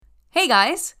Hey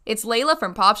guys, it's Layla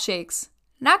from Pop Shakes.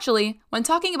 Naturally, when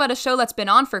talking about a show that's been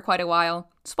on for quite a while,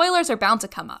 spoilers are bound to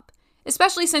come up,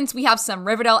 especially since we have some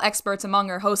Riverdale experts among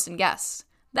our hosts and guests.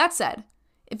 That said,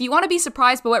 if you want to be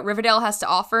surprised by what Riverdale has to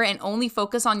offer and only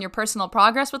focus on your personal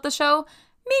progress with the show,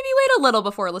 maybe wait a little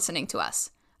before listening to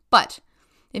us. But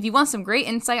if you want some great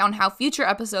insight on how future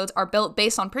episodes are built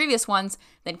based on previous ones,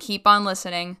 then keep on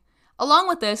listening. Along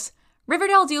with this,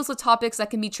 Riverdale deals with topics that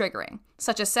can be triggering,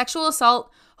 such as sexual assault,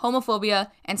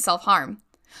 homophobia, and self-harm.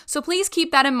 So please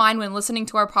keep that in mind when listening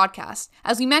to our podcast,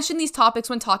 as we mention these topics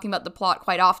when talking about the plot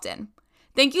quite often.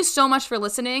 Thank you so much for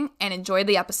listening, and enjoy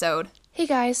the episode. Hey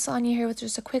guys, Sonia here with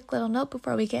just a quick little note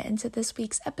before we get into this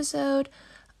week's episode.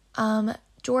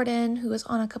 Jordan, who was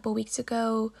on a couple weeks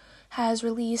ago, has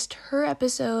released her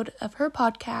episode of her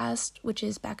podcast, which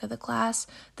is Back of the Class,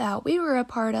 that we were a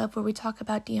part of, where we talk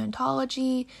about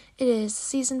deontology. It is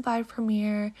season 5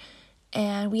 premiere,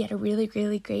 and we had a really,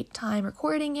 really great time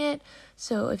recording it.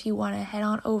 So if you want to head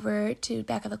on over to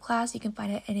Back of the Class, you can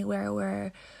find it anywhere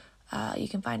where you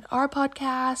can find our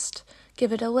podcast.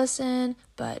 Give it a listen,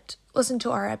 but listen to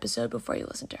our episode before you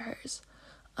listen to hers.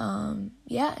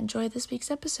 Enjoy this week's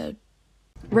episode.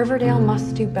 Riverdale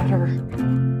must do better.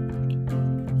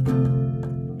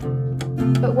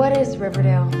 But what is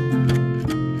Riverdale?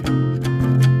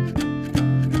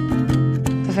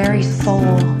 The very soul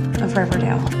of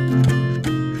Riverdale.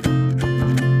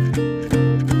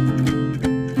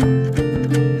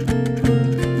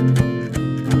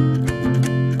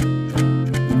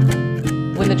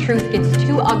 When the truth gets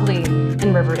too ugly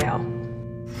in Riverdale.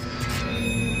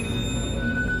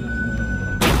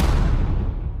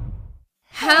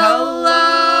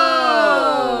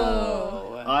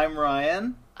 Hello! I'm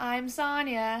Ryan. I'm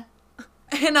Sonia.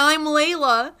 And I'm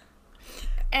Layla.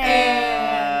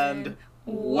 And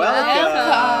welcome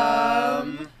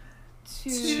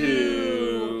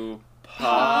to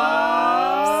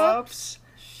Pops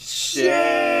Shakes.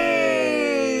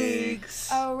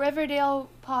 A Riverdale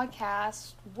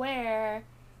podcast where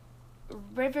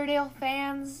Riverdale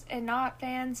fans and not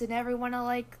fans and everyone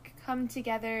alike come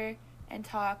together and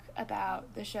talk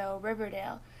about the show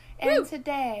Riverdale. And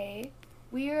today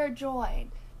we are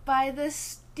joined by the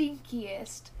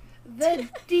stinkiest, the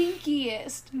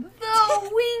dinkiest,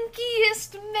 the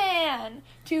winkiest man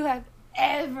to have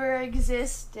ever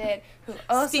existed. Who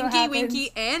also Stinky, happens,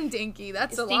 Winky, and Dinky.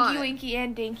 That's a lot. Stinky, Winky,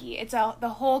 and Dinky. It's the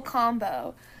whole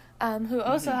combo. Who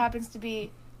also happens to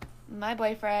be my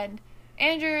boyfriend,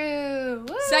 Andrew.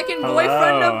 Woo! Second Hello.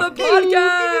 boyfriend of the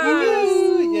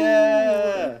podcast.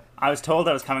 Yeah. I was told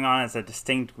I was coming on as a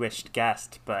distinguished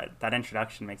guest, but that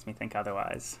introduction makes me think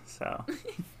otherwise, so...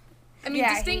 I mean,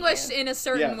 Yeah, distinguished in a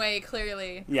certain Yeah. way,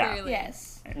 clearly. Yeah. Clearly.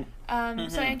 Yes.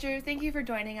 So Andrew, thank you for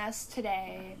joining us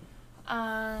today.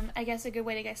 I guess a good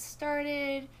way to get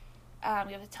started, you have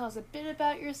to tell us a bit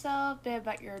about yourself, a bit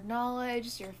about your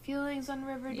knowledge, your feelings on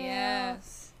Riverdale,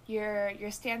 Yes. your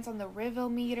stance on the Riverdale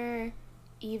meter,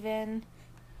 even.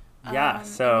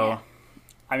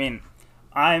 I mean,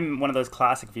 I'm one of those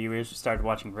classic viewers who started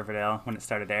watching Riverdale when it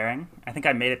started airing. I think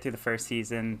I made it through the first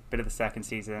season, bit of the second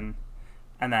season,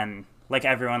 and then, like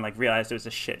everyone, realized it was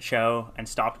a shit show and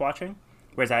stopped watching.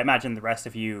 Whereas I imagine the rest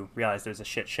of you realized it was a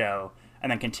shit show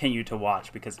and then continued to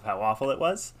watch because of how awful it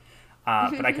was.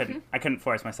 But I couldn't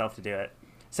force myself to do it.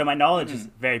 So my knowledge is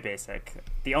very basic.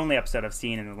 The only episode I've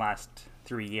seen in the last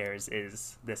 3 years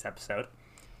is this episode.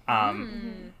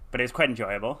 But it was quite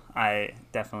enjoyable. I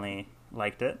definitely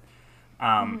liked it.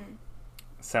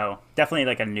 So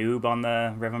definitely a noob on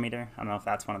the Rivometer. I don't know if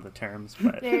that's one of the terms,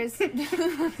 but There's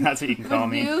that's what you can call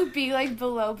me. you be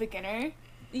below beginner,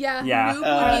 Yeah. Yeah. Noob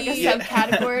like would a be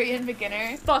subcategory in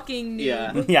beginner. fucking noob.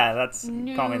 Yeah.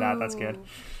 Yeah, call me that. That's good. Noob.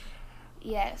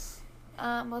 Yes.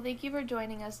 Well, thank you for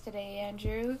joining us today,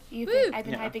 Andrew. Woo! I've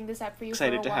been Yeah. hyping this up for you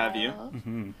Excited for a to have you. while.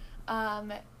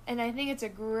 Hmm. And I think it's a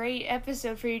great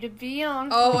episode for you to be on.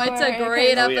 Oh, for, it's a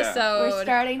great Oh, yeah. episode. We're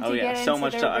starting to Oh, yeah. get So into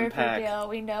much the to unpack. Riverdale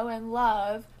we know and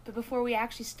love. But before we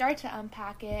actually start to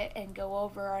unpack it and go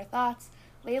over our thoughts,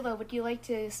 Layla, would you like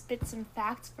to spit some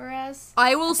facts for us?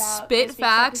 I will about spit this week's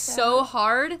facts episode? so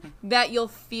hard that you'll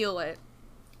feel it.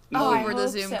 Oh, I over the hope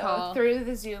Zoom so. call. Through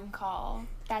the Zoom call.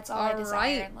 That's all I All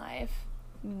desire right. in life.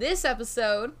 This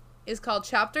episode is called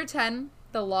Chapter 10,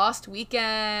 The Lost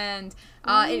Weekend.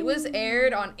 It was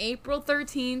aired on April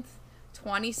 13th,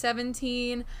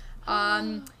 2017.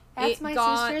 That's it my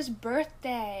got- sister's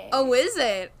birthday. Oh, is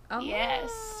it? Oh.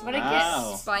 Yes. What a Wow.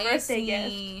 gift. Birthday Spicy.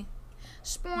 gift.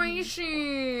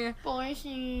 Spicy.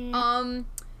 Spicy.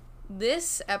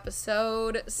 This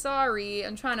episode, sorry,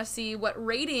 I'm trying to see what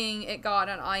rating it got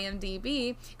on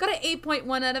IMDb. Got an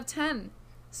 8.1 out of 10.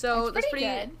 So That's pretty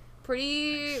good.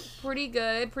 pretty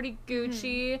good, pretty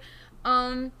Gucci.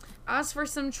 As for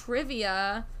some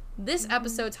trivia, this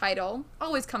episode title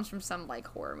always comes from some like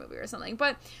horror movie or something,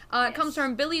 but it comes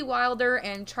from Billy Wilder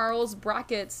and Charles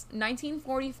Brackett's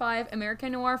 1945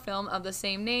 American noir film of the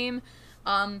same name.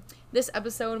 This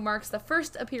episode marks the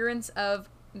first appearance of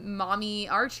Mommy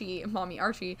Archie, Mary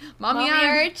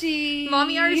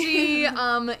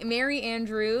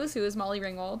Andrews, who is Molly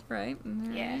Ringwald, right?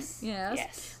 Mm-hmm.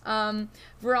 Yes.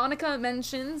 Veronica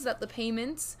mentions that the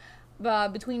payments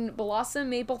between Blossom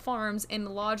Maple Farms and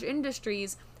Lodge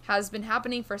Industries has been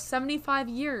happening for 75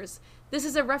 years. This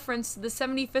is a reference to the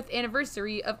 75th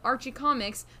anniversary of Archie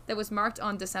Comics that was marked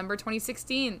on December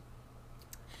 2016.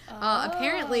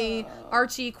 Apparently,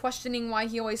 Archie questioning why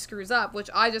he always screws up, which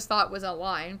I just thought was a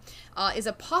line, is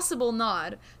a possible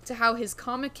nod to how his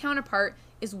comic counterpart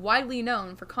is widely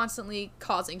known for constantly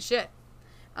causing shit.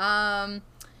 And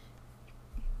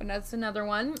that's another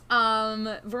one.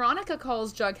 Veronica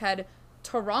calls Jughead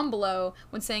Torombolo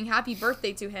when saying happy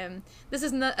birthday to him. This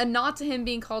is a nod to him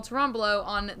being called Torombolo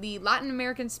on the Latin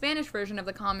American Spanish version of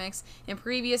the comics and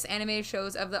previous animated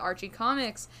shows of the Archie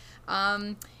comics.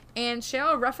 And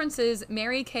Cheryl references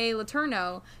Mary Kay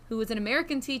Letourneau, who was an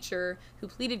American teacher who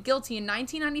pleaded guilty in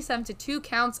 1997 to 2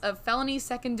 counts of felony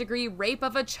second-degree rape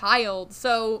of a child.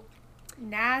 So,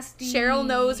 nasty. Cheryl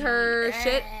knows her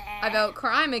shit about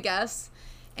crime, I guess.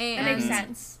 And that makes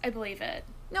sense. I believe it.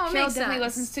 No, it Cheryl makes definitely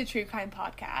sense. listens to true crime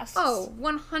podcasts. Oh,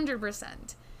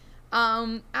 100%.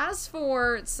 As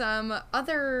for some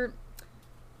other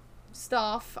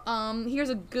stuff, here's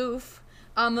a goof.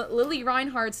 Lily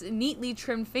Reinhardt's neatly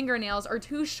trimmed fingernails are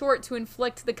too short to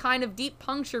inflict the kind of deep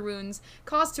puncture wounds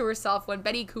caused to herself when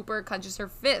Betty Cooper clenches her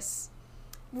fists.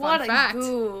 What Fun a fact.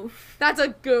 goof. That's a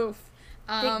goof.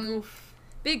 Big goof.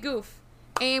 Big goof.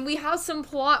 And we have some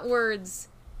plot words.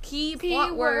 Key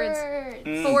plot words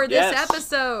words. for this yes.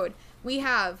 episode. We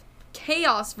have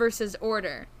chaos versus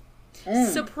order,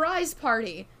 surprise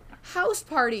party, house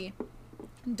party,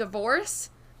 divorce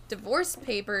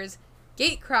papers,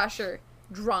 gatecrasher,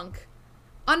 drunk,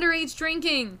 underage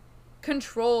drinking,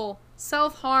 control,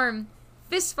 self-harm,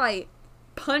 fistfight,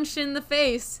 punch in the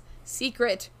face,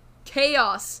 secret,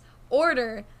 chaos,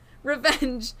 order,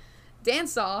 revenge,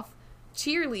 dance-off,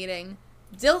 cheerleading,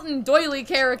 Dilton Doily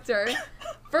character,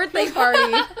 birthday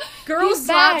party, girl He's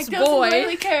slaps back. boy. Dilton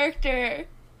Doily character.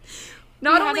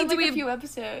 Not We only had him, do like, we a few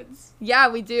episodes. Yeah,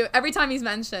 we do. Every time he's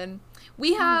mentioned.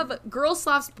 We have Girl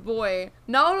Slaps Boy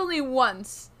not only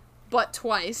once, but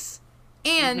twice.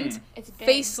 And It's big.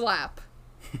 Face Slap.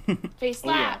 Face Oh,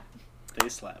 yeah. slap.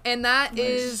 Face slap. And that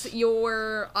Nice. is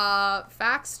your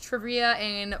facts, trivia,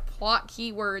 and plot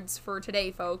keywords for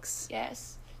today, folks.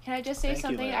 Yes. Can I just say Thank you,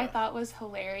 something I Layla. thought was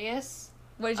hilarious?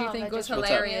 What did you think that was just- What's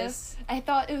up? hilarious? I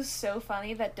thought it was so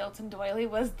funny that Dilton Doily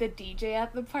was the DJ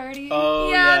at the party.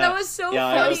 Oh, Yeah, yeah. that was so yeah,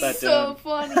 I funny. wrote that so down.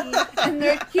 funny.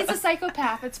 And he's a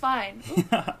psychopath, it's fine.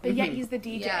 But yet he's the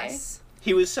DJ. Yes.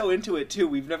 He was so into it, too.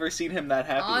 We've never seen him that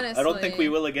happy. I don't think Honestly. we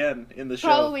will again in the show.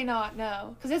 Probably not,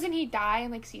 no. Because doesn't he die in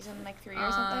like season 3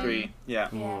 or something? 3. Yeah.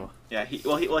 Yeah. Yeah, he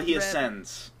Rip.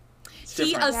 ascends. It's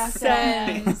He different.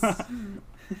 ascends.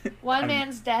 One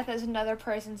man's death is another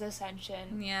person's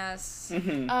ascension. Yes.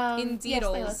 Mhm. Yes,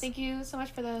 Layla, Indeedles. thank you so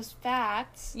much for those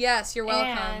facts. Yes, you're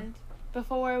welcome. And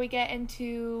before we get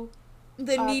into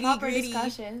The nitty proper gritty.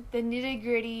 discussion, the nitty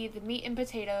gritty, the meat and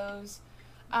potatoes,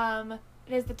 it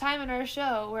is the time in our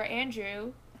show where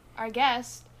Andrew, our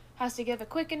guest, has to give a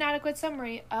quick and adequate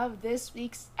summary of this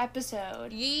week's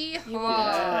episode. Yeehaw.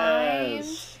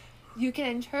 Yes. You can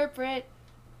interpret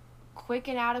quick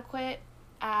and adequate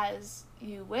as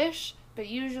you wish, but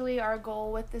usually our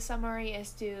goal with the summary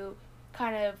is to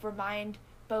kind of remind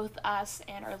both us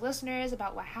and our listeners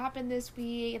about what happened this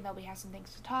week and that we have some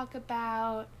things to talk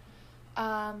about.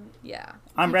 Yeah.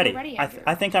 I'm You're ready. ready, I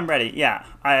Andrew. think I'm ready. Yeah.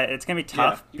 It's going to be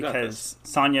tough you got because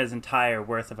Sonya's entire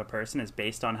worth of a person is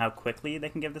based on how quickly they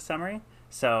can give the summary.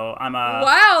 So I'm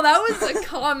Wow, that was a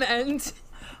comment.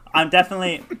 I'm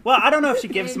definitely... Well, I don't know if she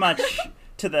gives much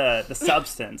to the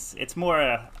substance. It's more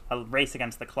a race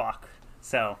against the clock.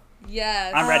 So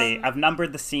Yes. I'm ready. I've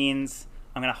numbered the scenes.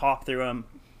 I'm going to hop through them.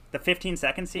 The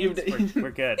 15-second scenes,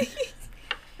 we're good.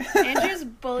 Andrew's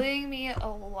bullying me a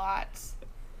lot.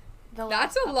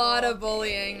 That's a lot of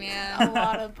bullying, man. A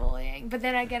lot of bullying. But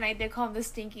then again, I did call him the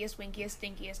stinkiest,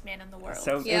 winkiest man in the world.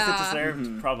 So Yeah. is it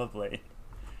deserved? Probably.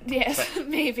 yes,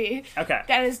 maybe. Okay.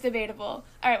 That is debatable.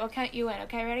 All right, we'll count you in.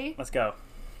 Okay, ready? Let's go.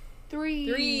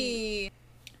 3. 3,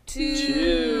 2,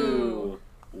 2,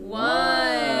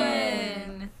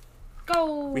 1.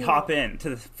 Go. We hop in to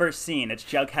the first scene. It's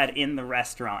Jughead in the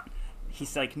restaurant.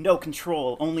 He's like, no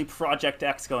control, only Project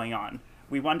X going on.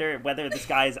 We wonder whether this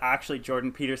guy is actually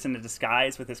Jordan Peterson in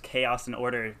disguise with his chaos and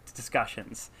order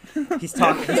discussions. He's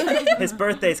talking. His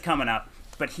birthday's coming up,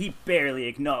 but he barely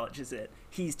acknowledges it.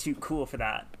 He's too cool for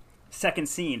that. Second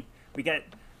scene, we get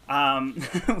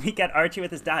we get Archie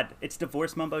with his dad. It's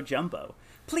divorce mumbo jumbo.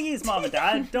 Please, mom and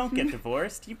dad, don't get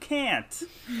divorced. You can't.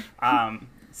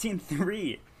 Scene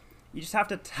 3, you just have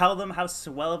to tell them how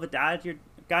swell of a dad your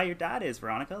dad is,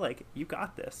 Veronica. Like, you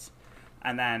got this.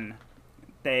 And then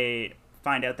they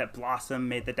find out that Blossom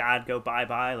made the dad go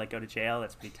bye-bye, like go to jail.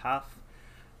 That's pretty tough.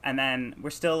 And then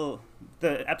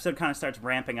the episode kind of starts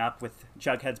ramping up with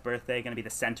Jughead's birthday going to be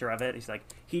the center of it. He's like,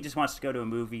 he just wants to go to a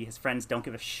movie. His friends don't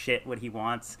give a shit what he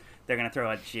wants. They're going to throw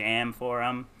a jam for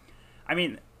him. I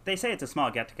mean, they say it's a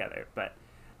small get-together, but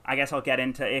I guess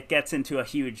it gets into a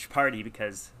huge party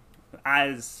because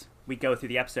as we go through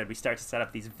the episode, we start to set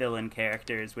up these villain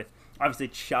characters with obviously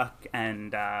Chuck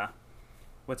and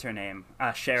what's her name?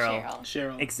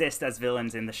 Cheryl exist as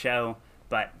villains in the show,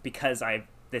 but because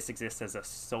this exists as a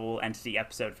sole entity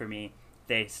episode for me,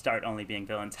 they start only being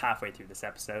villains halfway through this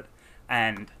episode,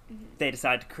 and they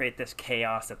decide to create this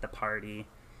chaos at the party,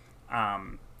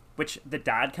 which the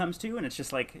dad comes to, and it's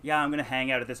just like, yeah, I'm gonna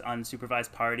hang out at this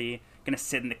unsupervised party, gonna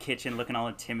sit in the kitchen looking all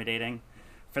intimidating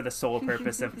for the sole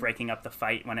purpose of breaking up the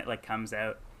fight when it like comes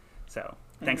out. So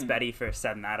thanks Betty for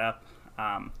setting that up.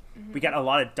 We get a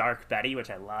lot of dark Betty, which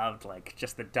I loved, like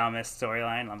just the dumbest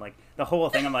storyline. I'm like, the whole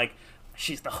thing, I'm like,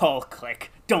 she's the Hulk,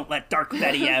 like, don't let dark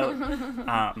Betty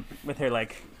out. With her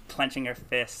like clenching her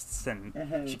fists, and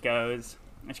she goes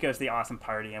to the awesome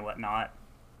party and whatnot.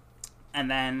 And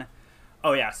then,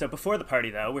 oh yeah, so before the party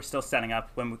though, we're still setting up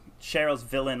when Cheryl's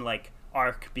villain like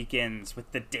arc begins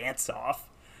with the dance off,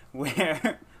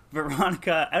 where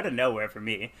Veronica, out of nowhere for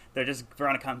me,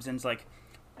 Veronica comes in and is like,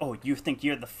 oh, you think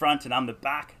you're the front and I'm the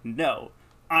back? No,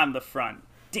 I'm the front.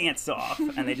 Dance off.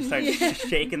 And they just start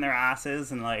shaking their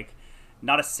asses, and like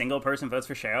not a single person votes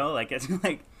for Cheryl. Like, it's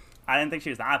like, I didn't think she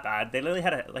was that bad. They literally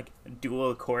had a like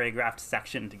dual choreographed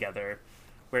section together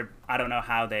where I don't know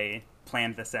how they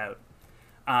planned this out.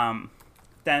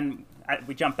 Then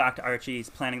we jump back to Archie. He's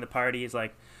planning the party. He's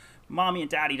like, mommy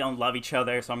and daddy don't love each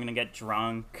other, so I'm gonna get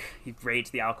drunk. He raids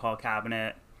the alcohol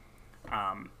cabinet.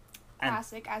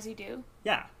 Classic, as you do.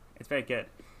 Yeah, it's very good.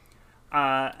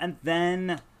 And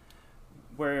then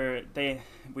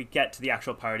we get to the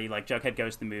actual party. Like, Jughead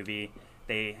goes to the movie.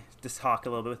 They just talk a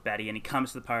little bit with Betty, and he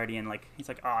comes to the party, and like he's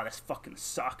like, oh, this fucking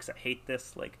sucks. I hate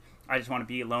this. Like, I just want to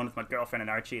be alone with my girlfriend and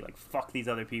Archie. Like, fuck these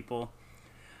other people.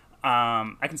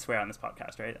 I can swear on this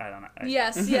podcast, right? I don't know.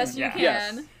 Yes, you can.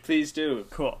 Yes, please do.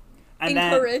 Cool. And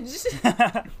encouraged.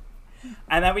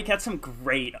 And then we get some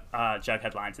great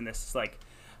Jughead lines in this. It's like,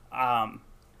 I'm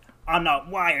not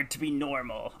wired to be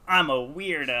normal. I'm a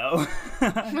weirdo.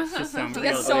 It's just some we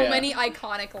got so many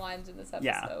iconic lines in this episode.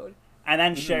 Yeah. And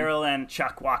then Cheryl and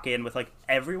Chuck walk in with like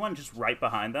everyone just right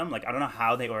behind them. Like, I don't know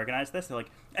how they organized this. They're like,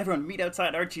 everyone meet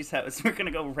outside Archie's house. We're gonna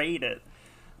go raid it.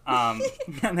 And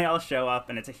they all show up,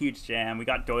 and it's a huge jam. We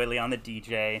got Doily on the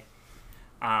DJ.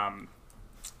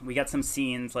 We got some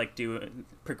scenes like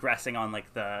progressing on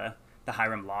like the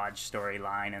Hiram Lodge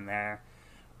storyline in there.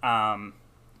 And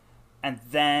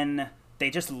then they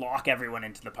just lock everyone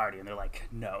into the party, and they're like,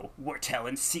 no, we're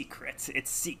telling secrets. It's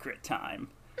secret time.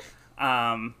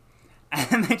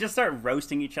 And they just start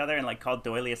roasting each other and like call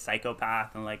Doily a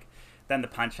psychopath, and like then the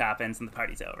punch happens and the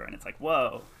party's over, and it's like,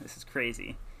 whoa, this is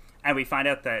crazy. And we find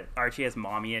out that Archie has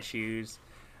mommy issues.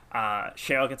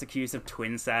 Cheryl gets accused of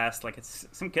twincest. Like, it's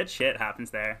some good shit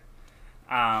happens there.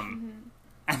 And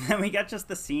then we get just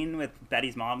the scene with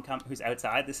Betty's mom who's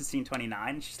outside. This is scene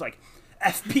 29. She's like,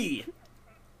 FP,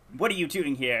 what are you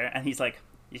doing here? And he's like,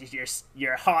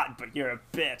 you're hot, but you're a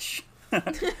bitch.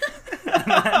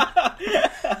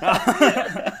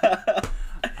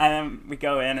 And then we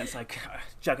go in, and it's like,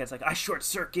 Jughead's like, I short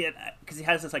circuit, because he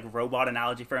has this like robot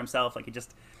analogy for himself. Like, he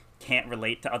just can't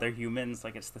relate to other humans.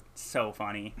 Like, it's so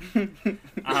funny.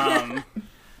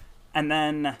 And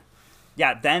then,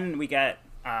 yeah, then we get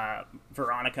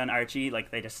Veronica and Archie.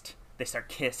 Like, they start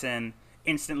kissing.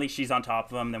 Instantly, she's on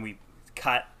top of him. Then we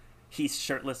cut. He's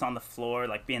shirtless on the floor,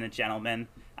 like being a gentleman.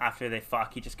 After they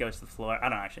fuck, he just goes to the floor. I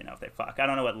don't actually know if they fuck. I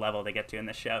don't know what level they get to in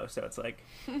the show, so it's like,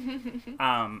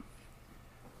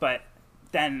 but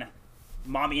then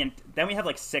then we have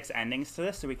like 6 endings to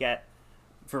this. So we get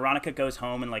Veronica goes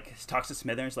home and like talks to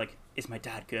Smithers, like, is my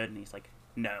dad good? And he's like,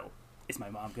 no. Is my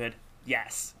mom good?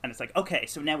 Yes. And it's like, okay,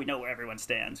 so now we know where everyone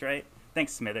stands, right?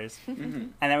 Thanks, Smithers.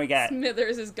 And then we get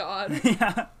Smithers is God.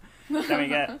 Yeah. Then we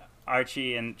get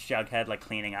Archie and Jughead like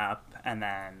cleaning up, and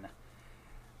then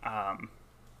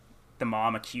the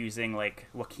mom accusing like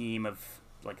Joaquin of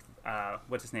like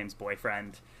what's his name's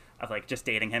boyfriend, of like just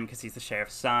dating him because he's the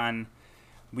sheriff's son.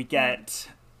 We get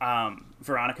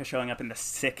Veronica showing up in the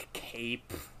sick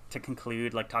cape to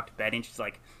conclude, like talk to Betty, and she's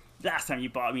like, last time you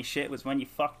bought me shit was when you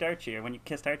fucked Archie or when you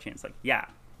kissed Archie. And it's like, yeah,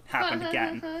 it happened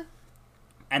again.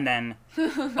 And then,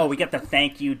 we get the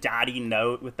thank you daddy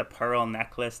note with the pearl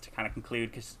necklace to kind of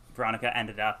conclude, because Veronica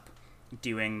ended up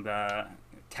doing the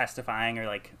testifying or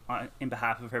like in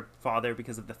behalf of her father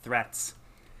because of the threats.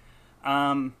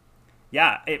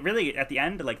 Yeah, it really, at the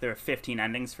end, like there were 15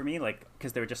 endings for me, like,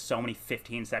 because there were just so many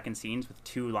 15-second scenes with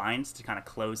 2 lines to kind of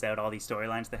close out all these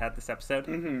storylines they had this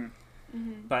episode.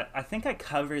 But I think I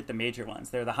covered the major ones.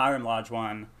 There was the Hiram Lodge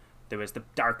one, there was the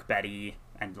Dark Betty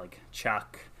and like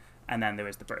Chuck, and then there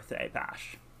was the birthday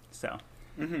bash. So,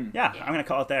 yeah, I'm going to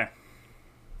call it there.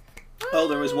 Oh,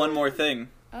 there was one more thing.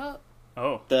 Oh.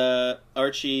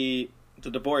 The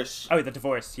divorce. Oh, the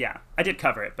divorce, yeah. I did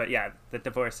cover it, but yeah, the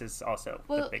divorce is also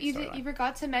the big storyline. You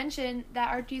forgot to mention that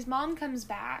Archie's mom comes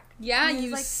back. Yeah, and you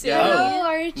he's like, silly. "Hello,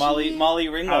 Archie." Molly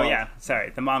Ringwald. Oh, yeah,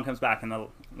 sorry. The mom comes back in the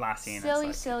last scene.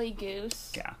 Silly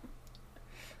goose. Yeah.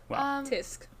 Well,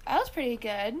 Tisk. That was pretty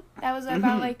good. That was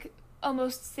about like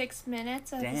almost 6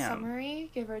 minutes of the Damn.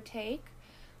 summary, give or take.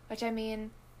 Which, I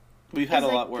mean, We've had is a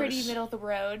like lot worse. pretty middle of the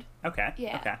road. okay.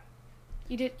 Yeah. Okay.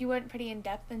 You went pretty in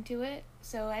depth into it,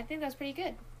 so I think that's pretty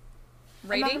good.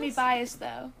 Ratings? I'm not gonna be biased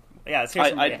though. Yeah,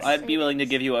 seriously. I'd be willing to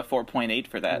give you a 4.8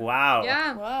 for that. Wow.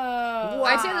 Yeah. Whoa.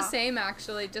 I'd say the same,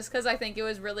 actually, just because I think it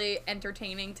was really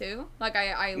entertaining, too. Like,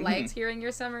 I liked hearing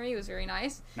your summary. It was very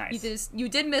nice. Nice. You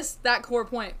did miss that core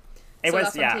point. It so was,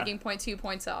 that's why yeah. I'm taking 0.2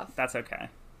 points off. That's okay.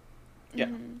 Yeah.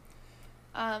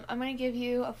 I'm gonna give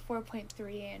you a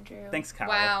 4.3, Andrew. Thanks, Kyle.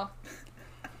 Wow.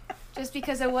 Just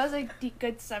because it was a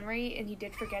good summary and you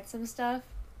did forget some stuff,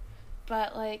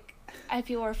 but like I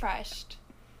feel refreshed.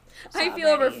 I feel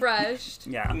already. refreshed.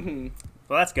 Yeah.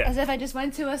 Well, that's good. As if I just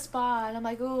went to a spa and I'm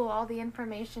like, ooh, all the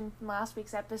information from last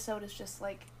week's episode is just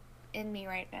like in me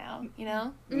right now, you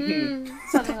know?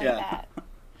 Something like that.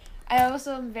 I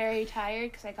also am very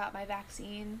tired because I got my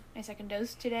vaccine, my second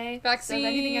dose today. Vaccine. So if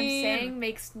anything I'm saying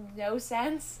makes no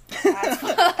sense,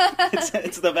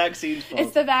 It's the vaccine's fault.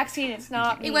 it's the vaccine, it's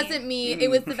not me. It wasn't me. It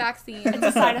was the vaccine. It's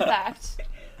a side effect.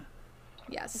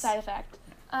 Yes. It's a side effect.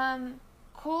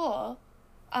 Cool.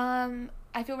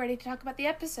 I feel ready to talk about the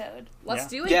episode. Let's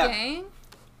Yeah. do it, Yeah. gang.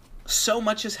 So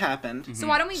much has happened. So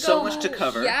why don't we go... So much to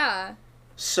cover. Yeah.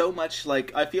 So much,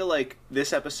 like, I feel like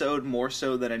this episode, more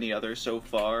so than any other so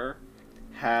far,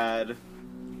 had,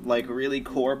 like, really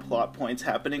core plot points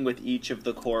happening with each of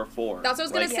the core 4. That's what I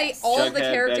was going to say. Yes. All of the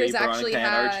Jughead, characters Betty, actually Veronica,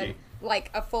 and had, Archie. like,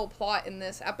 a full plot in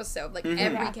this episode. Like, every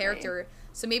Exactly. character.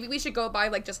 So maybe we should go by,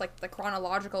 like, just, like, the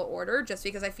chronological order, just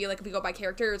because I feel like if we go by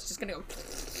character, it's just going to go...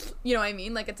 You know what I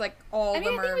mean? Like, it's like all of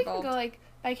them I are think we involved. can go, like,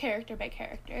 by character.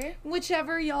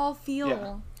 Whichever y'all feel. Yeah.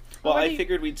 Well, What do I you-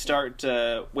 figured we'd start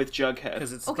with Jughead.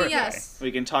 Because it's Okay, birthday. yes.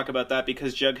 We can talk about that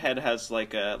because Jughead has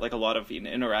like a lot of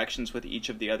interactions with each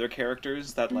of the other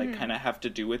characters that like kind of have to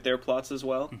do with their plots as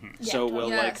well. Yeah, So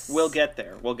totally. Yes. we'll get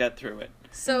there. We'll get through it.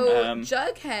 So,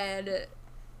 Jughead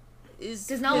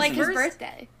Does not like his first-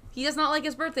 birthday. He does not like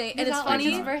his birthday. Does And it's not like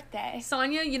his funny, birthday.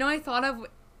 Sonia, you know what I thought of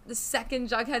the second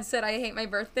Jughead said, I hate my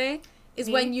birthday? Is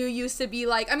Me? when you used to be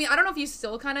like... I mean, I don't know if you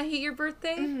still kind of hate your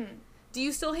birthday. Do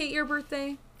you still hate your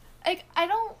birthday? Like, I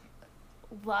don't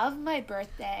love my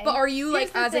birthday. But are you, Here's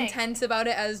like, the as thing. intense about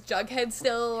it as Jughead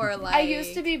still, or, like... I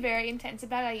used to be very intense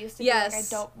about it. I used to be like, I Yes.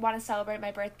 don't want to celebrate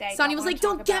my birthday. I Sonia don't was wanna like,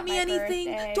 "Don't talk get about me my anything.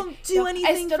 birthday. Don't do I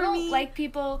anything still for don't me." like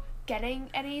people getting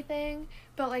anything.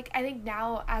 But, like, I think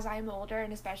now, as I'm older,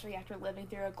 and especially after living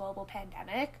through a global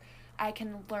pandemic, I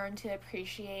can learn to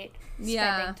appreciate spending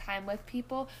Yeah. time with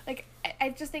people. Like, I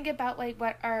just think about, like,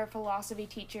 what our philosophy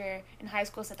teacher in high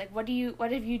school said. Like, what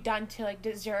have you done to, like,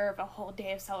 deserve a whole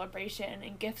day of celebration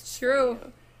and gifts for True.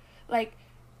 you? Like,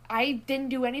 I didn't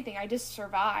do anything. I just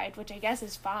survived, which I guess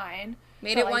is fine.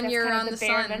 Made But, it like, 1 that's year kind of around the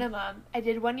bare sun. minimum. I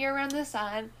did 1 year around the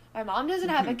sun. My mom doesn't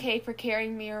have a cake for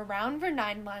carrying me around for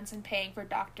 9 months and paying for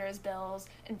doctor's bills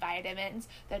and vitamins.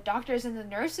 The doctors and the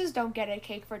nurses don't get a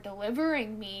cake for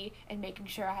delivering me and making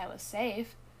sure I was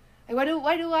safe. Like,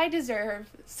 why do I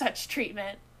deserve such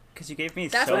treatment? Because you gave me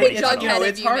That's so what many we It's, Jughead you know, of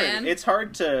it's you, hard. man. It's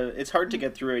hard to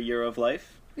get through a year of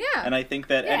life. Yeah. And I think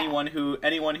that Yeah. anyone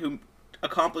who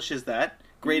accomplishes that,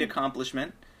 great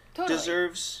accomplishment, Totally.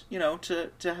 deserves, to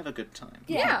have a good time.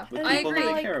 Yeah, With I people agree. that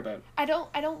they Like, care about.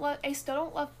 I still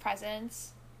don't love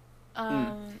presents.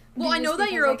 Well, I know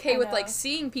that you're okay with, like,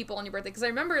 seeing people on your birthday, because I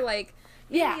remember, like,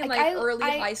 Yeah, in, like, like, I early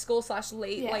high school /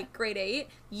 late, Yeah. like, grade 8,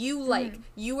 you, like,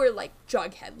 you were, like,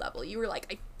 Jughead level. You were like,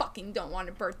 I fucking don't want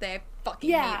a birthday. I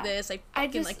fucking hate this. I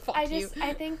fucking, like, fuck you.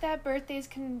 I think that birthdays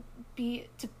can be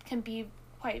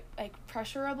quite, like,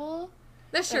 pressurable.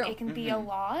 That's Like, true. it can be a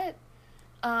lot.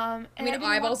 I mean, didn't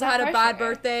I've want also that had a bad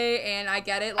pressure. birthday, and I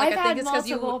get it. Like, I've I had think it's because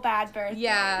multiple you... bad birthdays.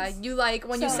 Yeah, you, like,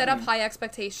 when you So- set up high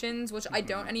expectations, which I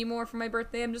don't anymore for my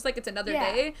birthday, I'm just like, it's another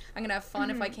Yeah. day. I'm gonna have fun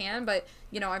if I can, but,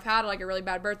 you know, I've had, like, a really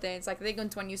bad birthday. It's like, I think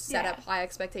it's when you set Yeah. up high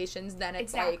expectations, then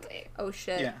it's like, Exactly. oh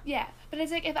shit. Yeah. Yeah, but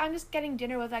it's like if I'm just getting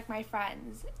dinner with like my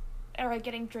friends, or like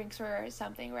getting drinks or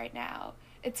something right now,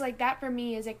 it's like that for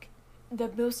me is like the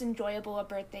most enjoyable a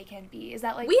birthday can be. Is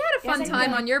that like We had a yes, fun I can time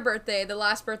be on your birthday, the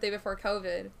last birthday before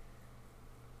COVID.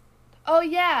 Oh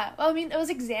yeah, well I mean it was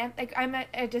like I'm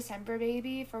a December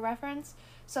baby for reference,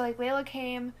 so like Layla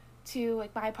came to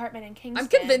like my apartment in Kingston. I'm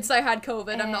convinced I had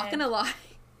COVID, I'm not and- gonna lie.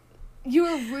 You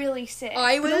were really sick.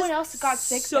 I But was no one else got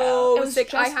sick so though. It was sick.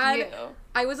 Just I had- you.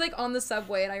 I was, like, on the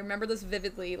subway, and I remember this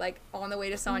vividly, like, on the way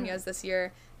to Sonia's that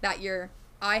year.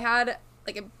 I had,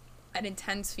 like, an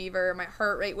intense fever. My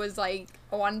heart rate was, like,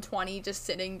 120 just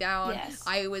sitting down. Yes.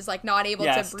 I was, like, not able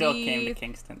Yeah, I to still breathe. came to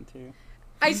Kingston too.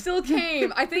 I still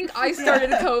came. I think I started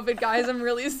COVID, guys. I'm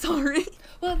really sorry.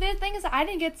 Well, the thing is, I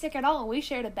didn't get sick at all, and we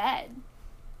shared a bed.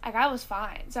 Like, I was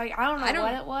fine. So, like, I don't know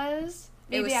what it was.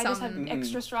 Maybe was I just had some-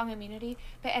 extra strong immunity.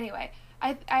 But anyway,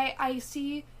 I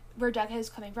see where Jughead is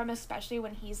coming from, especially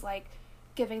when he's, like,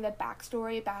 giving the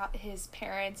backstory about his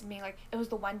parents and being like, it was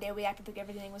the one day we acted like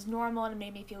everything was normal and it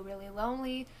made me feel really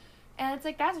lonely. And it's,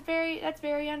 like, that's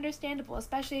very understandable,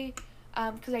 especially...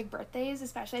 because like birthdays,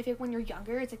 especially I feel like when you're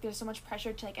younger, it's like there's so much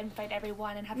pressure to like invite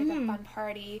everyone and have like a fun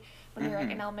party when you're like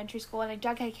in elementary school, and like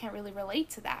Jughead can't really relate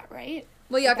to that, right?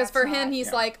 Well, yeah, Like, because that's for him, not-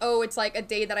 he's like, oh, it's like a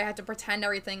day that I had to pretend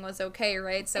everything was okay,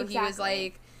 right? So he was Exactly.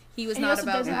 like, he was And he not also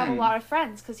about doesn't that. have a lot of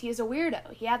friends because he is a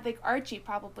weirdo. He had like Archie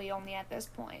probably only at this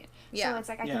point. Yeah. So it's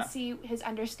like I Yeah. can see his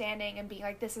understanding and being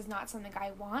like, this is not something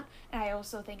I want, and I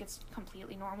also think it's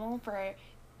completely normal for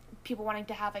people wanting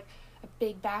to have like a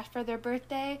big bash for their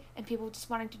birthday and people just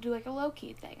wanting to do like a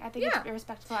low-key thing. I think Yeah. it's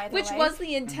respectful either Which way. was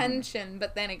the intention,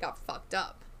 but then it got fucked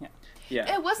up.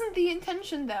 Yeah. It wasn't the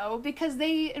intention though, because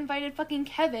they invited fucking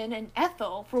Kevin and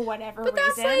Ethel for whatever But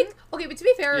that's reason. like, okay, but to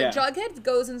be fair, Yeah. Jughead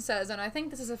goes and says, and I think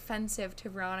this is offensive to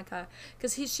Veronica,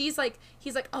 because he's like,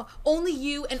 oh, only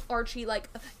you and Archie, like,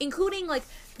 including, like,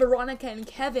 Veronica and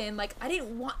Kevin, like, I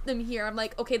didn't want them here. I'm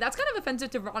like, okay, that's kind of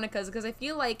offensive to Veronica's, because I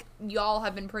feel like y'all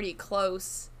have been pretty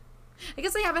close. I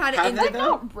guess they haven't had it Have in they them. though?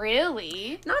 Not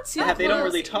really. Not too Yeah, close. they don't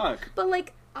really talk. But,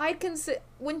 like,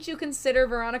 wouldn't you consider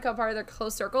Veronica part of their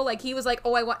close circle? Like, he was like,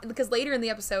 oh, I want, because later in the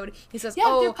episode, he says, Yeah,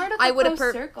 oh, they're part of the I would have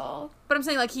close circle. But I'm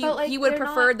saying, like, But, like, he would have they're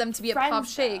preferred not them to be at Pop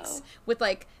friends, Shakes though. with,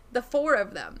 like, the 4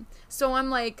 of them. So I'm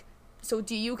like, so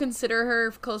do you consider her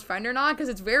a close friend or not? Because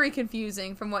it's very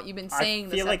confusing from what you've been saying I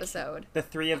this feel like episode. the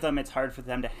 3 of them, it's hard for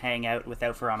them to hang out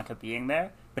without Veronica being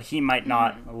there, but he might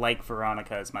not like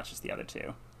Veronica as much as the other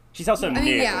 2. She's also I mean,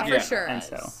 new, yeah, for Yeah. sure. and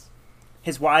so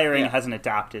his wiring Yeah. hasn't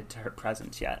adapted to her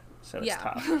presence yet, so it's Yeah.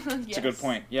 tough. It's a good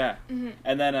point. Yeah,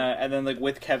 and then like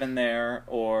with Kevin there,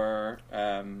 or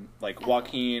like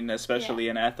Joaquin, especially,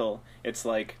 and Ethel, it's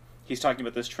like he's talking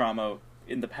about this trauma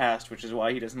in the past, which is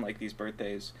why he doesn't like these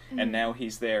birthdays. And now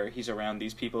he's there, he's around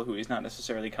these people who he's not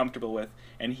necessarily comfortable with,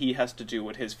 and he has to do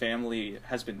what his family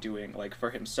has been doing, like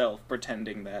for himself,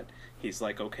 pretending that he's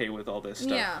like okay with all this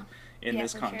stuff Yeah. in Yeah,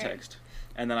 this for sure. context.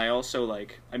 And then I also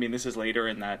like, I mean, this is later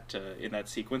in that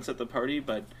sequence at the party,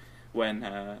 but when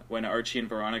Archie and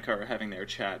Veronica are having their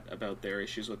chat about their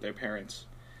issues with their parents,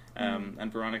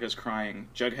 and Veronica's crying,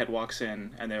 Jughead walks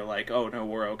in, and they're like, "Oh no,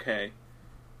 we're okay."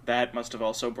 That must have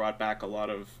also brought back a lot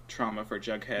of trauma for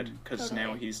Jughead, because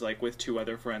now he's like with 2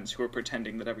 other friends who are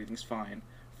pretending that everything's fine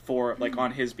for like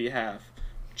on his behalf,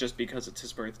 just because it's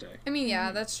his birthday. I mean,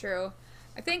 yeah, that's true.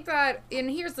 I think that, and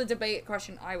here's the debate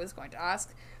question I was going to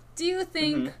ask. Do you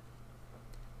think,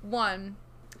 one,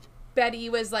 Betty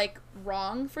was, like,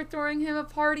 wrong for throwing him a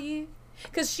party?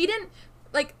 Because she didn't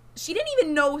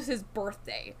even know it was his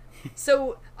birthday.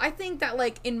 So I think that,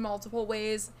 like, in multiple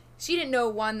ways, she didn't know,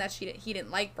 one, that he didn't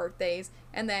like birthdays,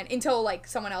 and then, until, like,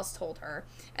 someone else told her.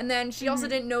 And then she also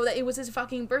didn't know that it was his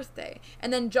fucking birthday.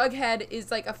 And then Jughead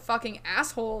is, like, a fucking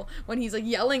asshole when he's, like,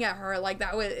 yelling at her. Like,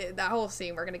 that whole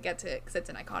scene, we're gonna get to it, because it's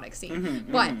an iconic scene.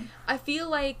 But I feel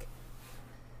like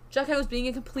Jughead was being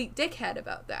a complete dickhead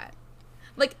about that.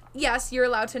 Like, yes, you're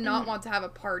allowed to not want to have a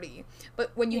party,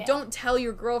 but when you Yeah. don't tell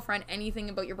your girlfriend anything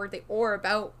about your birthday or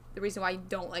about the reason why you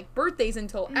don't like birthdays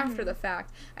until after the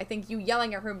fact. I think you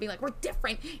yelling at her and being like, we're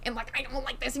different, and like, I don't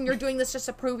like this, and you're doing this just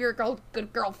to prove you're a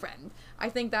good girlfriend. I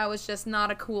think that was just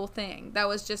not a cool thing. That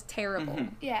was just terrible.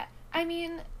 Yeah. I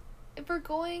mean, if we're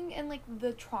going in, like,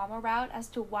 the trauma route as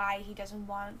to why he doesn't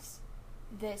want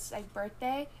this, like,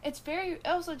 birthday, it's very,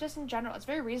 also just in general, it's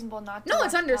very reasonable not to No, want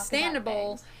it's to talk about understandable,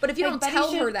 things. but if you Like, don't Betty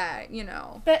tell her should- that, you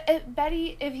know. But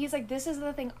Betty, if he's like, this is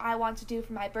the thing I want to do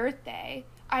for my birthday,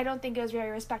 I don't think it was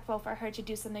very respectful for her to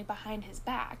do something behind his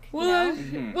back. You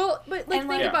know? Well, but like And,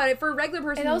 think like- about it. For a regular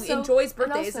person And who also- enjoys and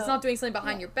birthdays, it's also- not doing something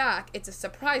behind your back. It's a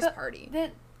surprise But party.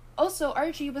 Then also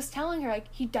Archie was telling her, like,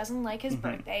 he doesn't like his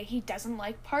birthday. He doesn't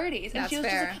like parties. And That's she was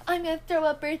fair. just like, I'm gonna throw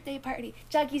a birthday party.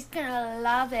 Juggy's gonna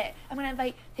love it. I'm gonna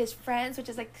invite his friends, which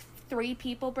is like 3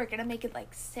 people. We're gonna make it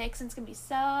like 6, and it's gonna be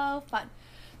so fun.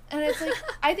 And it's like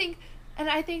I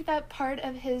think that part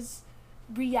of his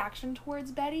reaction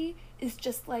towards Betty is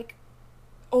just like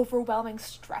overwhelming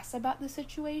stress about the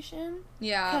situation.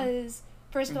 Yeah. Because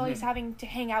first of all, he's having to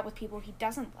hang out with people he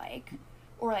doesn't like,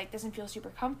 or like doesn't feel super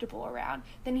comfortable around.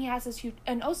 Then he has this huge,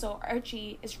 and also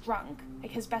Archie is drunk,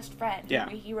 like his best friend, Yeah.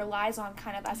 who he relies on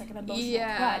kind of as like an emotional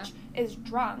Yeah. crutch, is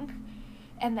drunk.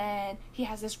 And then he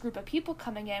has this group of people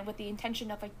coming in with the intention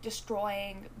of like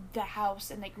destroying the house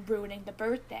and like ruining the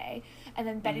birthday. And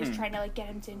then Betty's trying to like get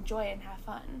him to enjoy it and have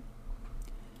fun.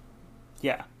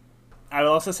 Yeah. I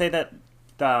will also say that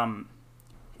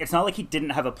it's not like he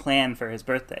didn't have a plan for his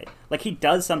birthday. Like, he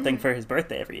does something for his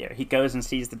birthday every year. He goes and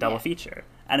sees the double feature.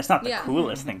 And it's not the Yeah.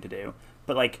 coolest thing to do.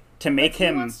 But, like, to make He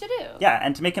him... wants to do. Yeah,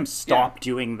 and to make him stop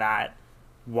doing that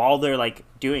while they're, like,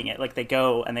 doing it. Like, they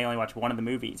go and they only watch one of the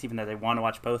movies, even though they want to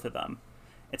watch both of them.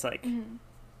 It's like...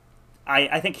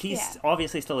 I think he's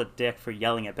obviously still a dick for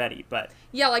yelling at Betty, but...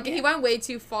 Yeah, like he went way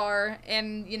too far,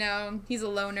 and you know he's a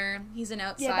loner. He's an Yeah,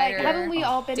 outsider. but haven't we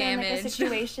all been in like a damaged.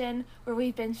 situation where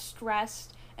we've been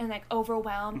stressed and like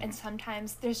overwhelmed, and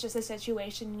sometimes there's just a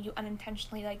situation you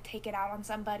unintentionally like take it out on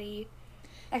somebody?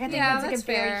 Like I think Yeah, that's like that's a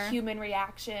very fair. human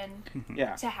reaction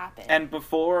Yeah. to happen. And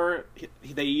before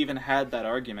they even had that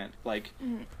argument, like,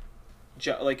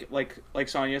 like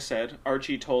Sonia said,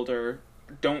 Archie told her,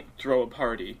 "Don't throw a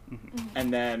party,"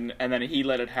 and then he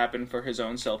let it happen for his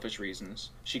own selfish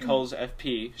reasons. She calls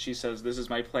FP. She says, "This is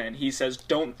my plan." He says,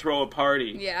 "Don't throw a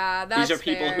party." Yeah, that's These are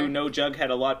people fair. who know Jughead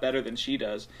a lot better than she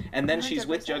does. And then she's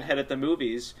with 100%. Jughead at the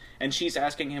movies, and she's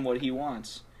asking him what he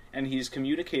wants. And he's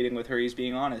communicating with her. He's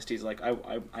being honest. He's like,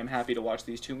 I'm happy to watch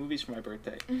these 2 movies for my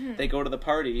birthday. They go to the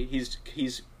party.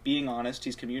 He's being honest.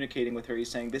 He's communicating with her. He's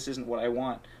saying, this isn't what I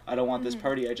want. I don't want this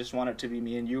party. I just want it to be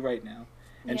me and you right now.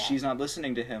 And Yeah. she's not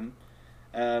listening to him.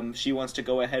 She wants to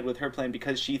go ahead with her plan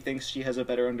because she thinks she has a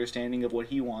better understanding of what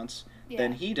he wants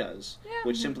than Yeah. he does,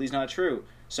 which simply is not true.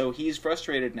 So he's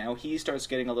frustrated now. He starts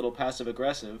getting a little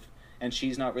passive-aggressive, and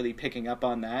she's not really picking up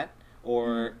on that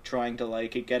or trying to,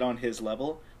 like, get on his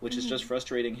level, which is just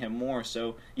frustrating him more.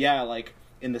 So, yeah, like,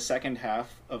 in the second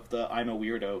half of the I'm a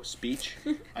weirdo speech,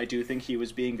 I do think he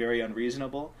was being very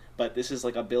unreasonable, but this is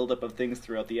like a buildup of things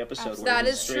throughout the episode where That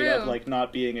he's is straight up, true. like,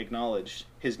 not being acknowledged.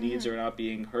 His needs are not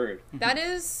being heard. That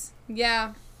is,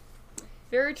 yeah,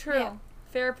 very true. Yeah.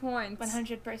 Fair point.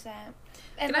 100%.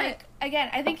 And Can I- like again,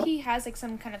 I think he has like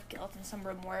some kind of guilt and some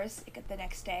remorse like the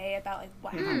next day about like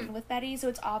what happened with Betty. So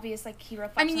it's obvious like he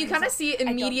reflects. I mean, you kind of see it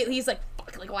immediately. He's like,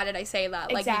 "Fuck! Like, why did I say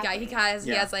that?" Like, Exactly. he has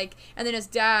Yeah. like, and then his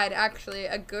dad, actually,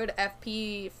 a good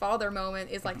FP father moment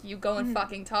is like, you go and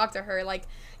fucking talk to her. Like,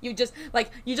 you just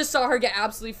saw her get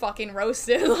absolutely fucking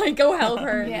roasted. Like, go help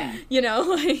her. Yeah. You know,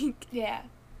 like. Yeah,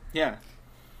 Yeah.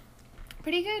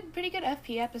 pretty good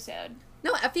FP episode.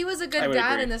 No, Effie was a I good would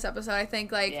dad agree. in this episode. I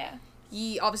think like Yeah.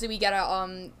 he obviously we get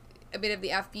a bit of the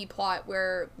FB plot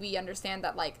where we understand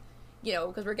that like, you know,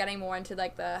 because we're getting more into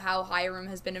like the how Hiram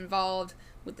has been involved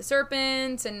with the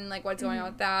serpent and like what's going on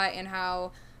with that and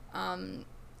how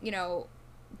you know,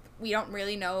 we don't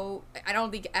really know. I don't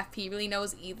think FP really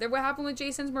knows either what happened with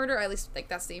Jason's murder. At least like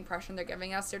that's the impression they're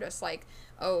giving us. They're just like,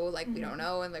 oh, like we don't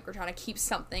know, and like we're trying to keep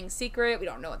something secret. We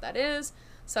don't know what that is.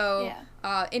 So,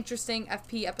 interesting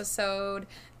FP episode.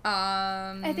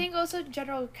 I think also in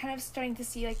general, kind of starting to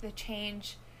see like the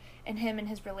change in him and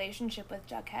his relationship with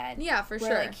Jughead. Yeah, for where,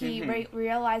 sure. Like he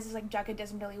realizes like Jughead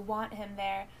doesn't really want him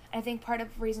there. And I think part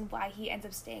of the reason why he ends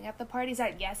up staying at the party is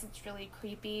that yes, it's really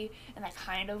creepy and like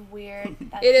kind of weird.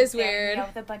 That It he's is there, weird. You know,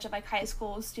 with a bunch of like high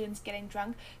school students getting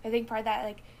drunk. I think part of that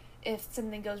like if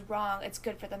something goes wrong, it's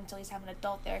good for them to at least have an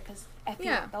adult there because I feel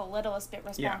Yeah. like the littlest bit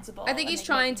responsible. I think and, he's like,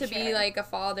 trying to making be sure. like a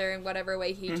father in whatever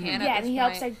way he can. At Yeah, this and he point.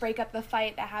 helps like break up the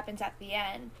fight that happens at the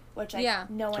end, which like Yeah.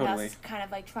 no one Totally. else is kind of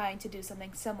like trying to do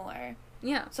something similar.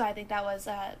 Yeah. So I think that was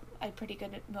a pretty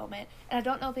good moment. And I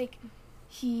don't know if like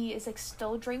he is like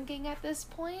still drinking at this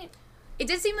point. It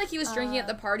did seem like he was drinking at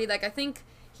the party. Like, I think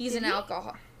he's an he?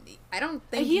 alcohol. I don't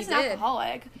think He's he an did.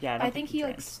 alcoholic. Yeah, I but don't I think think he he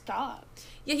like drank. stopped.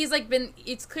 Yeah, he's like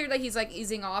it's clear that he's like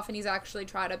easing off and he's actually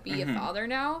trying to be a father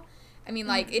now. I mean,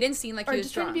 like, it didn't seem like Or he was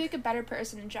just trying to drunk. be like a better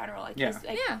person in general. Like, Yeah. he's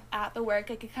like Yeah. at the work.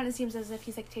 Like, it kind of seems as if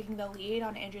he's like taking the lead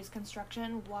on Andrew's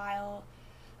construction while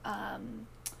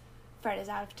Fred is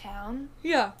out of town.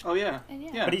 Yeah. Oh yeah. And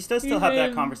yeah. Yeah. But he does still have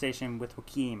that Mhm. conversation with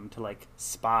Joaquin to like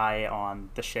spy on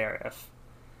the sheriff.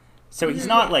 So he's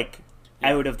not like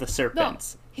out of the No,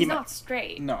 serpents. he's mi- not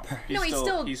straight. No, No,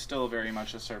 he's still very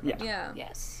much a serpent. Yeah. Yeah.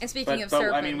 Yes. And speaking But, of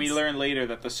serpents, I mean, we learn later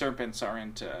that the serpents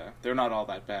aren't. They're not all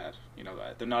that bad. You know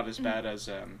that they're not as bad as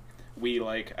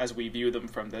as we view them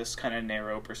from this kind of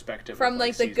narrow perspective. from of,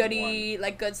 like the season goody,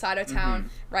 like good side of town,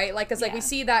 right? Like, cause like we Yeah.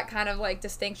 see that kind of like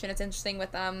distinction. It's interesting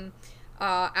with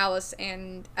Alice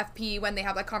and FP when they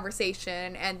have that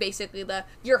conversation, and basically the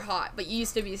 "you're hot, but you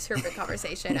used to be a serpent"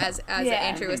 conversation, as Yeah.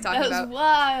 Andrew was talking That was about.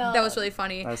 wild. That was really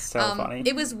funny. That's so funny.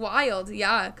 It was wild,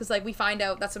 yeah, because like we find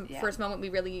out that's the Yeah. first moment we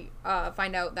really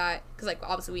find out that, because like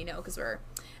obviously we know because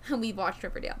we watched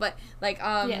Riverdale, but like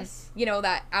Yes. you know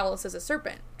that Alice is a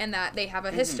serpent and that they have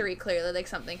a history. Clearly, like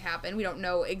something happened. We don't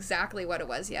know exactly what it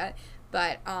was yet,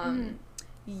 but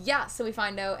yeah. So we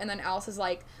find out, and then Alice is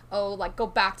like, "Oh, like go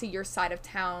back to your side of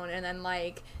town," and then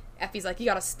like Effie's like, "You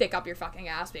gotta stick up your fucking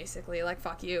ass," basically, like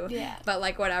fuck you. Yeah. But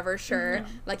like whatever, sure.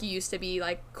 Like you used to be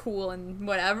like cool and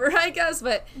whatever, I guess.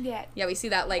 But Yeah. yeah, we see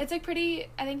that like It's like pretty.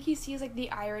 I think he sees like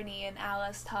the irony in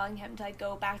Alice telling him to like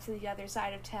go back to the other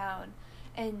side of town,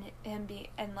 and him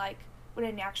like when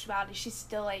in actuality she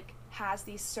still like has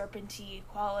these serpenty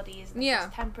qualities, and, like, Yeah.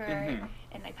 his temper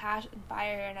and like passion, and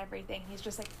fire, and everything. He's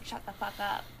just like, shut the fuck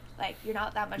up. Like, you're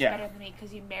not that much Yeah. better than me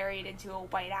because you married into a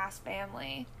white ass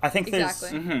family. I think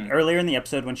Exactly. there's earlier in the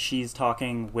episode when she's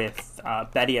talking with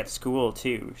Betty at school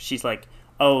too. She's like,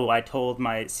 "Oh, I told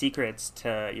my secrets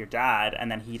to your dad, and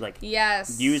then he like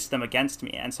yes, used them against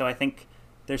me." And so I think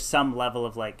there's some level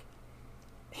of like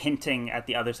hinting at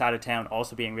the other side of town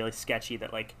also being really sketchy,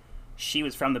 that like she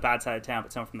was from the bad side of town,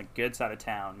 but someone from the good side of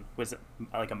town was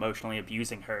like emotionally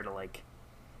abusing her to like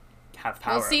have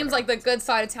power. Well, it seems over her. like the good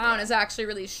side of town is actually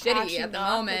really shitty Actually at the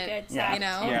not moment. good Yeah. side You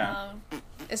know? Yeah.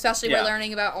 Especially Yeah. we're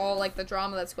learning about all like the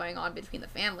drama that's going on between the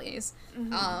families.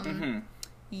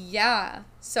 Yeah.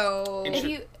 So If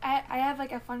you, I have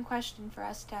like a fun question for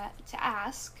us to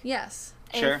ask. yes.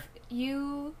 Sure. If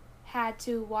you had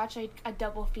to watch a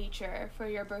double feature for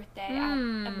your birthday at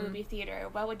a movie theater,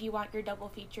 what would you want your double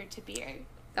feature to be?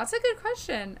 That's a good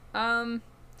question.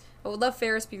 I would love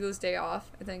Ferris Bueller's Day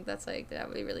Off. I think that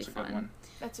would be really It's a fun. good one.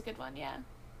 That's a good one, yeah.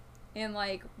 And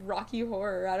like Rocky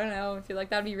Horror. I don't know. I feel like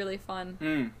that'd be really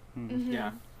fun.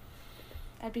 Yeah.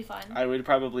 That'd be fun. I would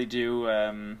probably do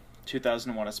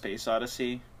 2001: A Space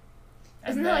Odyssey.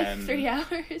 And Isn't it like 3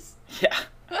 hours? Yeah.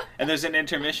 And there's an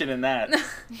intermission in that.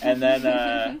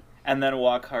 And then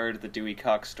Walk Hard, the Dewey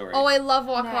Cox story. Oh, I love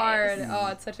Walk Nice. Hard. Oh,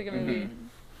 it's such a good movie.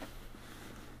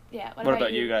 Yeah. what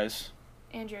about you guys?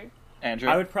 Andrew? Andrew?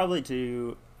 I would probably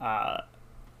do the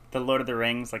Lord of the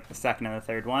Rings, like the second and the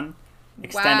third one,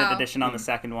 extended Wow. edition on the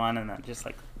second one, and then just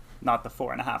like not the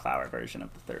 4.5-hour version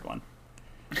of the third one.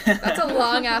 That's a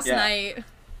long ass Yeah. night.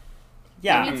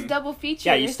 Yeah, I mean, it's a double feature.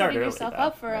 Yeah, you You're start setting early, yourself though,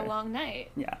 up for right. a long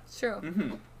night. yeah, It's true.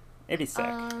 Mm-hmm. it'd be sick.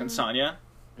 And Sonia?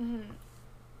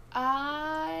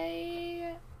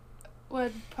 I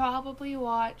would probably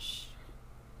watch.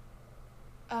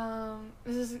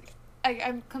 This is.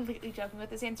 I'm completely joking with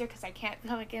this answer because I can't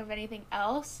think of anything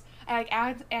else. I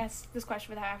asked this question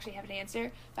without actually having an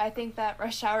answer, but I think that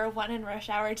Rush Hour 1 and Rush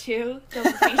Hour 2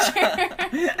 double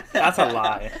feature. That's a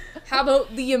lie. How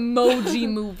about the Emoji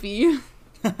Movie?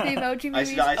 The Emoji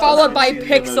Movie. I Followed haven't by seen the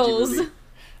Emoji Pixels. Movie.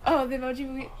 Oh, the Emoji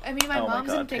Movie. I mean, my Oh my mom's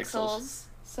in God, Pixels, Pixels.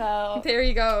 so There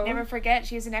you go. never forget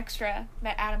she's an extra.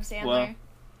 Met Adam Sandler. Well, Good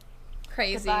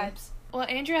Crazy. vibes. Well,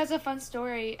 Andrew has a fun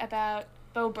story about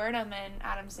Bo Burnham and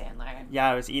Adam Sandler. Yeah,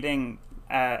 I was eating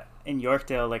in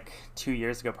Yorkdale like 2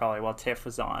 years ago, probably while Tiff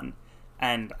was on,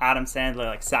 and Adam Sandler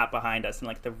like sat behind us in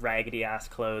like the raggedy ass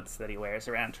clothes that he wears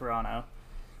around Toronto,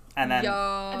 and then Yo.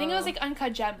 I think it was like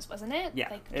Uncut Gems, wasn't it? yeah,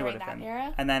 Like it during would have that been.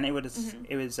 era. And then it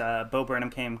was Bo Burnham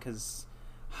came because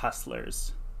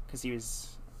Hustlers, because he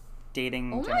was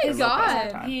dating. Oh my Jennifer Lopez at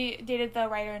the God. time. He dated the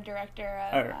writer and director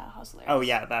of Hustlers. Oh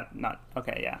yeah,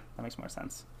 okay, yeah, that makes more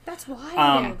sense. That's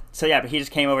wild. So yeah, but he just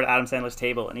came over to Adam Sandler's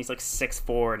table and he's like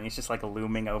 6'4" and he's just like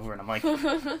looming over and I'm like,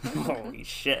 holy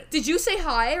shit. Did you say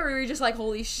hi, or were you just like,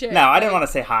 holy shit? No, I didn't want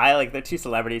to say hi. Like they're two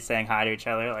celebrities saying hi to each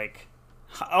other. Like,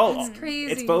 oh, That's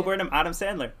crazy. it's Bo Burnham, Adam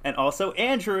Sandler, and also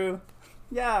Andrew.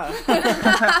 Yeah.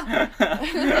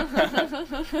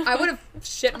 I would have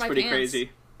shit That's my pretty pants.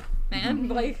 crazy. Man,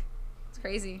 like, it's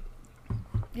crazy.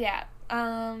 Yeah.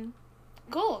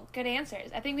 Cool. Good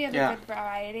answers. I think we have Yeah. a good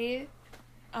variety.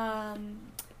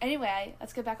 Anyway,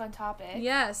 let's get back on topic.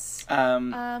 Yes.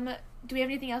 Do we have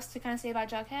anything else to kind of say about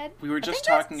Jughead? We were just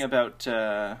talking about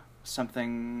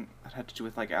something that had to do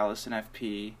with like Alice and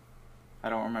FP. I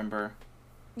don't remember.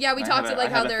 Yeah, we I talked have about a- I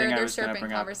how have a thing I their was gonna serpent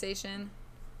bring up. conversation.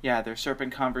 Yeah, their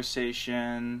serpent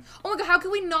conversation. Oh my god, how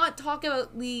can we not talk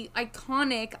about the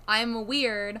iconic "I'm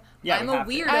weird, Yeah, I'm we a have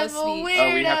to. weirdo" I'm a speech?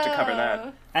 weirdo. Oh, we have to cover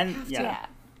that. And Yeah.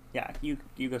 yeah, you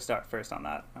go start first on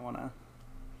that. I wanna.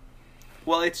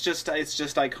 Well, it's just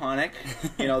iconic.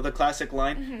 You know, the classic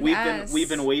line. Yes. We've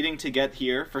been waiting to get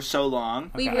here for so long.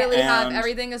 We Okay. really have. And-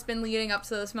 Everything has been leading up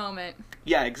to this moment.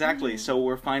 Yeah, exactly. So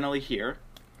we're finally here.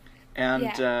 And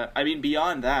Yeah. I mean,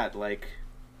 beyond that, like,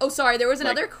 Oh, sorry. There was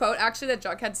another Like- quote actually that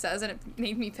Jughead says, and it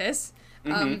made me piss.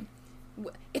 Mhm.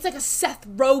 It's like a Seth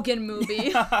Rogen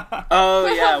movie. that oh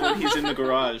yeah, when he's in the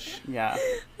garage. Yeah.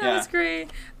 Yeah. was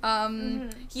great.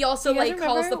 He also Do you guys like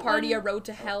calls the remember party a when- road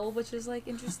to hell, which is like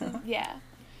interesting. Yeah.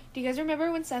 Do you guys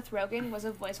remember when Seth Rogen was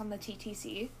a voice on the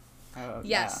TTC? Oh,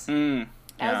 Yes. Mm,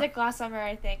 That yeah. was like last summer,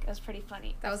 I think. It was pretty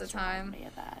funny. That was a Just reminded time. me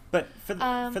of that. But for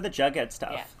the Jughead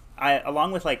stuff, yeah. I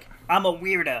along with like I'm a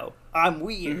weirdo, I'm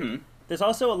weird. Mhm. There's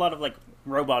also a lot of like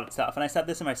robot stuff, and I said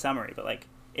this in my summary, but like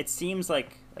it seems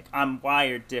like I'm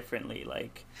wired differently.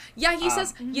 Like Yeah, he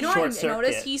says, you know what I Short Circuit.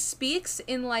 noticed? He speaks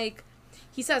in like,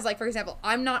 he says, like, for example,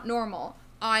 I'm not normal.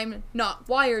 I'm not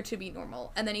wired to be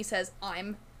normal. And then he says,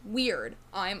 I'm weird.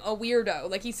 I'm a weirdo.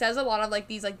 Like, he says a lot of, like,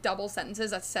 these, like, double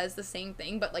sentences that says the same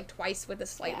thing, but, like, twice with a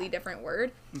slightly Yeah. different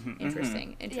word.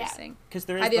 Interesting. Interesting. because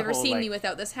there is Have you the ever whole, seen like, me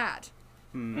without this hat?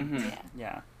 Yeah.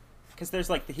 Yeah, because there's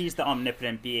like he's the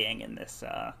omnipotent being in this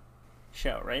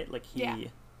show, right? Like he. Yeah.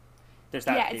 There's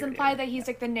that. Yeah, it's theory implied there. that he's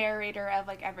like the narrator of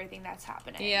like everything that's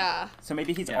happening. Yeah. So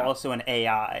maybe he's Yeah. also an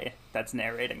AI that's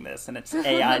narrating this, and it's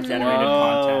AI generated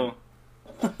Whoa.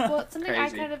 content. Well, something I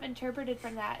Crazy. kind of interpreted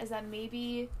from that is that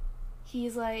maybe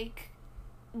he's like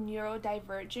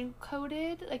neurodivergent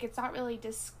coded. Like it's not really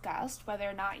discussed whether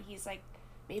or not he's like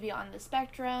maybe on the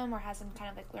spectrum or has some kind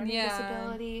of like learning Yeah.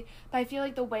 disability. But I feel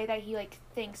like the way that he like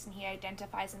thinks and he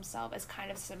identifies himself is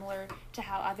kind of similar to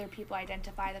how other people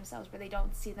identify themselves, where they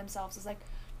don't see themselves as like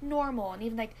normal, and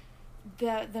even like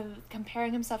the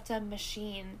comparing himself to a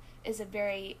machine is a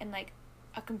very, and like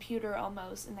a computer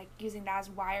almost, and like using that as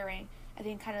wiring, I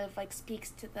think kind of like speaks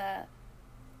to the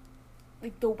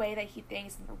like the way that he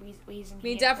thinks and the reason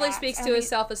He definitely interacts. speaks And to I his mean,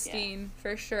 self-esteem,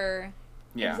 for sure.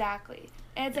 Yeah. Exactly.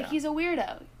 And it's like Yeah. he's a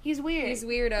weirdo. He's weird. He's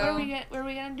weirdo. What are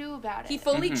we gonna do about it? He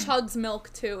fully chugs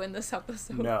milk, too, in this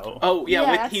episode. No. Oh yeah,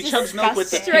 Yeah, he that's chugs milk with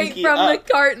the disgusting. Straight pinky from the up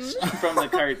carton. from the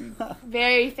carton.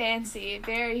 Very fancy of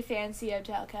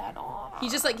Jughead. Aw. He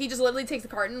just literally takes the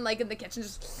carton, like, in the kitchen,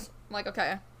 just, like,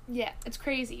 okay. Yeah, it's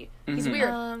crazy. He's Mhm.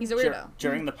 weird. He's a weirdo.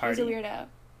 During the He's party, a weirdo.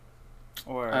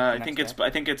 or I the think next it's day? I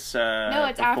think it's No,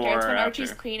 it's after. before It's when or Archie's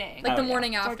after. cleaning. Like, the yeah.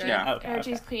 morning after. Yeah. Okay,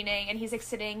 Archie's okay. cleaning, and he's like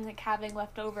sitting, like having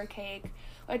leftover cake.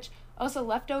 Which also,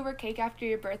 leftover cake after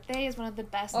your birthday is one of the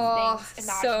best Oh, things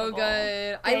so imaginable.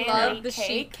 good. I They love make the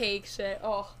sheet cake shit.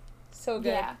 Oh, so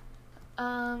good. Yeah.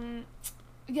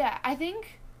 Yeah, I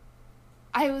think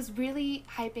I was really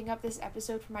hyping up this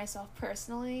episode for myself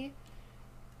personally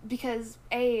because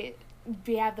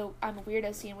we have the I'm a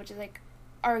weirdo scene, which is like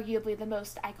arguably the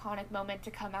most iconic moment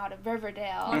to come out of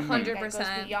Riverdale. I think that 100%.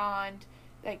 goes beyond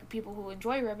like people who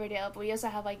enjoy Riverdale, but we also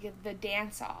have like the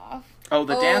dance off. Oh,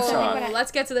 the dance Oh, off.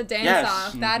 let's get to the dance Yes.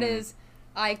 off. That is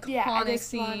iconic Yeah, I just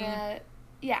scene.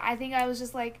 I think I was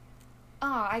just like,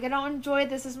 oh, I don't enjoy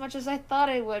this as much as I thought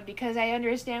I would because I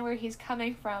understand where he's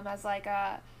coming from as like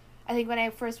I think when I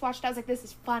first watched it, I was like, this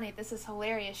is funny, this is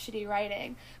hilarious, shitty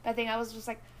writing. But I think I was just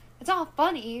like, it's all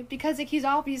funny because like he's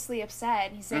obviously upset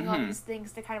and he's saying all these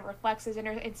things to kind of reflect his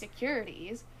inner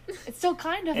insecurities. It's still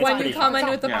kind of It's When funny. you come It's in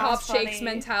not with the Yeah. pop as shakes funny.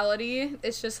 mentality,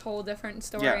 it's just a whole different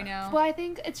story Yeah. now. Well, I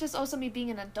think it's just also me being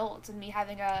an adult and me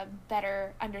having a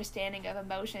better understanding of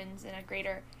emotions and a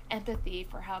greater empathy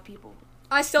for how people.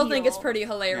 I still think it's feel. pretty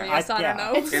hilarious. Yeah, I don't yeah.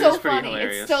 know. It's It so is pretty funny.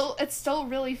 hilarious. It's still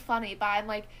really funny, but I'm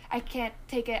like I can't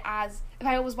take it as if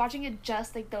I was watching it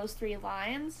just like those 3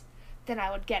 lines, then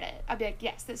I would get it. I'd be like,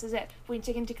 yes, this is it. When you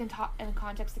take into in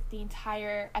context like the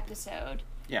entire episode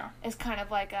Yeah. is kind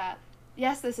of like a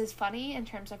yes, this is funny in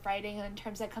terms of writing and in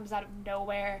terms that comes out of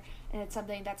nowhere, and it's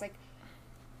something that's like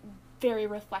very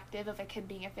reflective of a kid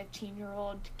being a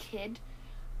 15-year-old kid.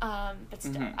 But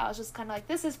still, I was just kind of like,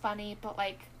 this is funny, but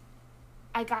like,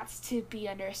 I got to be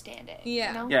understanding. Yeah.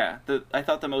 You know? Yeah. I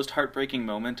thought the most heartbreaking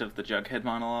moment of the Jughead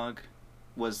monologue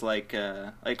was like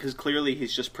because clearly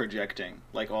he's just projecting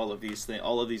like all of these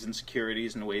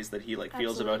insecurities and ways that he like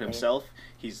feels about Absolutely. himself.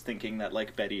 He's thinking that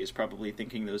like Betty is probably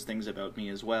thinking those things about me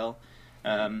as well.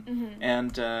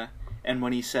 And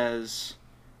when he says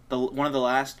one of the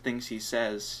last things he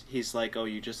says, he's like, "Oh,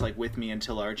 you just like with me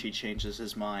until Archie changes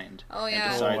his mind Oh, and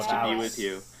yeah. decides to be Yes. with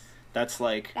you." That's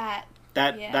like That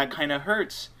yeah. that kind of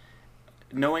hurts,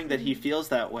 knowing that he feels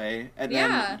that way, and Yeah.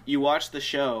 then you watch the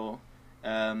show,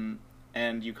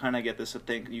 and you kind of get this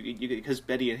thing, you because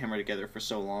Betty and him are together for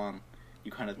so long,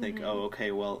 you kind of think, oh,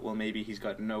 okay, well, maybe he's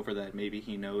gotten over that, maybe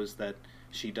he knows that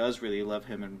she does really love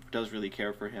him and does really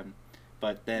care for him,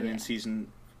 but then in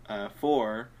season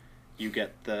 4, you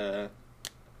get the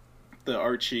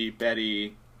Archie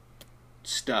Betty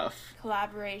stuff,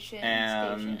 collaboration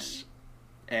and station.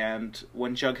 and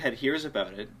when Jughead hears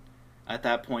about it, at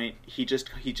that point he just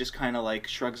kind of like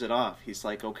shrugs it off. He's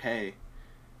like, okay,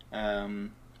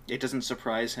 it doesn't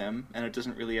surprise him and it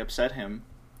doesn't really upset him,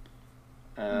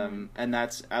 and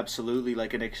that's absolutely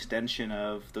like an extension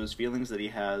of those feelings that he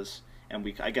has. And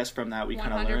I guess from that we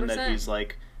kind of learn that 100%. he's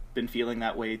like been feeling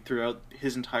that way throughout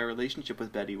his entire relationship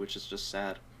with Betty, which is just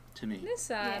sad to me. It's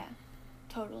sad. Yeah,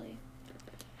 totally.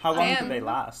 How long am- did they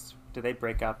last? Did they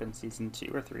break up in season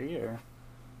 2 or 3, or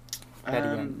Betty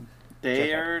and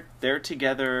Jughead? They're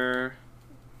together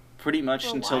pretty much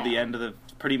For a until the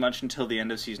while.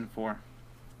 end of season 4.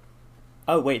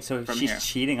 Oh wait, so From she's here.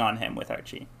 cheating on him with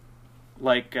Archie.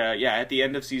 Like at the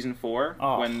end of season 4,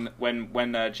 Oh. when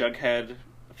Jughead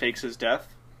fakes his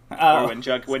death, Oh, or when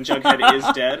Jughead is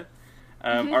dead,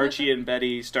 Archie and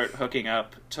Betty start hooking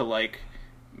up to like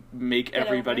make Get over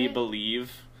everybody it?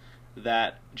 believe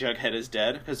that Jughead is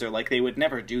dead, because they're like, they would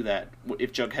never do that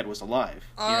if Jughead was alive,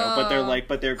 you know.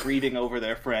 But they're grieving over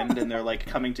their friend, and they're like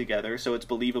coming together, so it's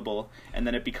believable. And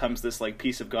then it becomes this like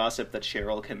piece of gossip that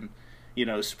Cheryl can, you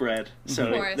know, spread. So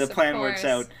Of course, the of plan works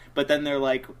course. out. But then they're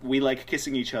like, we like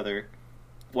kissing each other.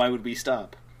 Why would we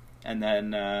stop? And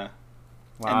then wow.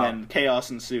 and then chaos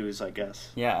ensues, I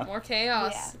guess. yeah. More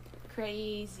chaos. Yeah,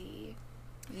 crazy.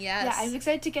 Yes. Yeah, I'm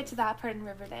excited to get to that part in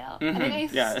Riverdale. I Mhm. think I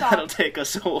Yeah, stopped that'll take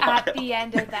us a while. at the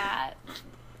end of that.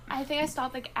 I think I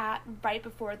stopped like at right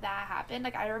before that happened.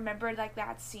 Like I remembered like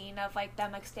that scene of like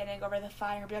them like standing over the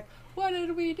fire and be like, "What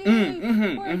did we do?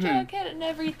 We're Jughead and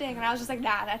everything." And I was just like,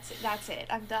 "Nah, that's it.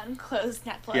 I'm done. Close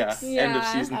Netflix." Yeah, Yeah. end of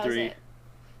season That was 3. it.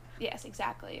 Yes,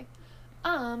 exactly.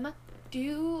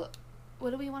 What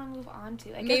do we want to move on to?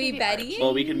 I guess Maybe Betty? Archie.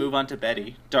 Well, we can move on to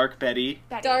Betty. Dark Betty.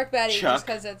 Dark Betty, Chuck. just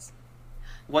because it's...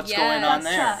 What's Yes. going on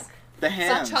there? Chuck. The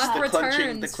hands, Chuck the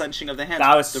returns. clenching of the hands.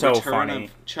 That was the so return funny.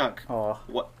 Of Chuck. Oh,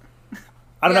 What?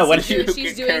 I don't know when she's she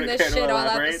she's Care doing to this shit all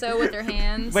elaborate? episode with her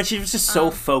hands. when she was just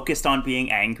so focused on being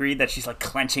angry that she's like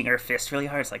clenching her fist really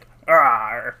hard. It's like,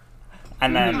 "Arr!"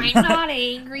 And then I'm not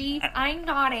angry. I'm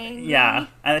not angry. yeah,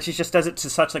 and then she just does it to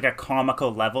such like a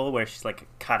comical level where she's like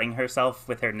cutting herself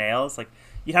with her nails. Like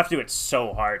you'd have to do it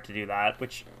so hard to do that.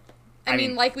 Which I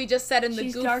mean, like we just said in the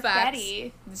She's goof Dark facts,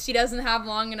 Betty. she doesn't have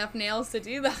long enough nails to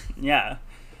do that. yeah,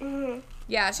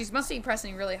 Yeah, she's must be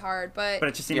pressing really hard, but but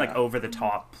it just seemed like Yeah. over the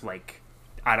top. Like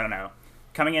I don't know,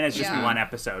 coming in as just Yeah. one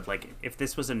episode. Like if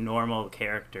this was a normal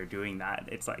character doing that,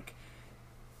 it's like.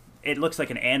 It looks like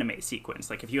an anime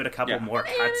sequence. Like if you had a couple Yeah. more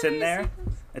cuts in there,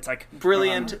 it's like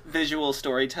Brilliant visual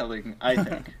storytelling, I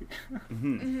think.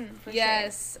 For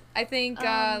yes, I think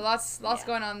lots yeah.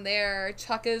 going on there.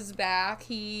 Chuck is back.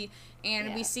 We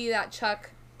Yeah. see that Chuck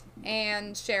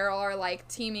and Cheryl are like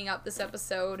teaming up this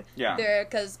episode. Yeah. They're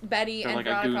because Betty They're and like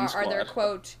a goon Veronica are their squad.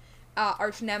 quote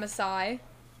arch nemesis.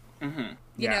 Mm-hmm. You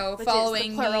Yeah. know, Which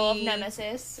following is the plural the of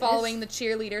nemesis. following the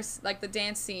cheerleaders, like the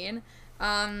dance scene,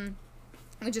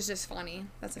 which is just funny.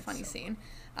 That's a funny scene.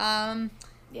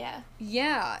 Yeah.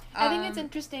 Yeah, I think it's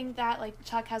interesting that like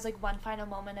Chuck has like one final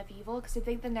moment of evil, because I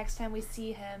think the next time we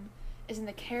see him is in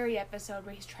the Carrie episode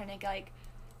where he's trying to like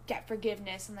get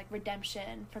forgiveness and like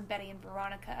redemption from Betty and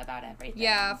Veronica about everything.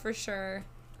 yeah, for sure.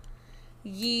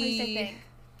 At least I think.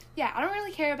 Yeah, I don't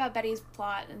really care about Betty's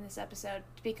plot in this episode,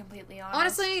 to be completely honest.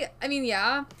 Honestly, I mean,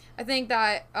 yeah. I think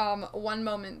that one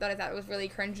moment that I thought was really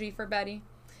cringy for Betty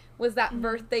was that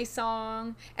birthday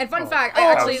song. And fun fact,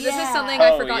 I actually, this is yeah. something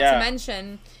I Oh, forgot yeah. to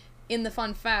mention in the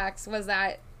fun facts, was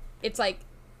that it's like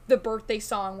the birthday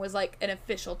song was like an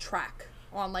official track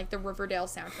on like the Riverdale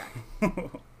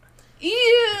soundtrack. Ew!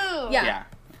 Yeah. Yeah.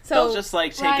 So They'll just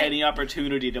like take right. any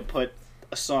opportunity to put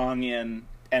a song in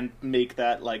and make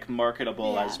that like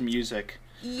marketable Yeah. as music.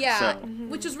 Yeah, So-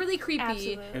 which is really creepy.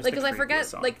 Absolutely. It was Like, the because I forget, creepiest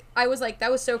song. like, I was like,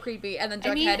 that was so creepy, and then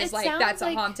Jughead I mean, is it like, sounds that's a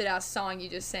like- haunted ass song you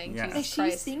just sang. Yeah. Jesus Like, she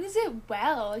Christ. sings it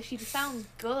well. Like, she sounds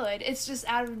good. It's just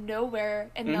out of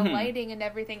nowhere, and the lighting and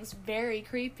everything's very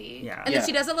creepy. Yeah. And Yeah. then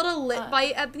she does a little lip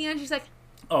bite at the end. She's like,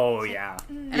 Oh yeah.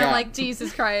 and Yeah. I'm like,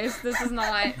 Jesus Christ, this is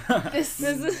not. This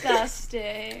is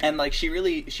disgusting. And like she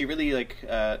really like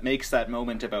makes that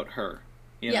moment about her.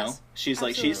 You Yes. know, she's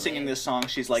like she's Absolutely. singing this song.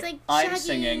 She's like, like, I'm Juggy.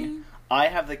 singing. I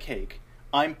have the cake.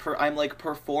 I'm like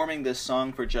performing this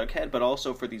song for Jughead, but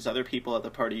also for these other people at the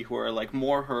party who are like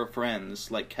more her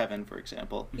friends, like Kevin, for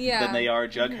example, Yeah. than they are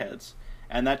Jughead's,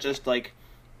 and that just like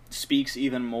speaks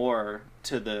even more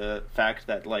to the fact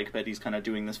that like Betty's kind of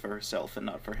doing this for herself and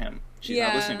not for him. She's Yeah.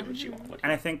 not listening to what she wants.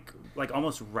 And I think like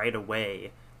almost right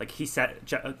away, like he said,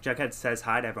 Jughead says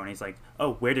hi to everyone. He's like,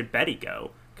 "Oh, where did Betty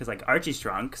go?" Because like Archie's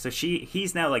drunk, so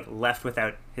he's now like left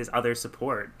without his other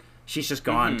support. She's just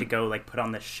gone to go like put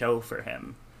on this show for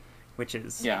him, which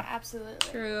is Yeah. Absolutely.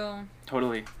 True.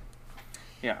 Totally.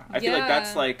 Yeah, I feel like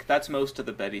Yeah. that's most of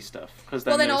the Betty stuff. Because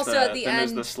then, Well, then there's also the, at the then there's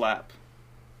end- the slap.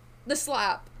 The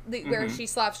slap, where she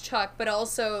slaps Chuck, but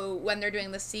also when they're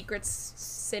doing the secrets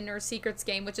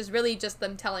game, which is really just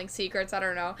them telling secrets. I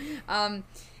don't know.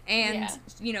 And Yeah.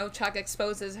 you know, Chuck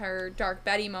exposes her Dark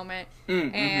Betty moment,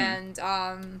 Mm-hmm.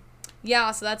 and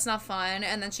yeah, so that's not fun.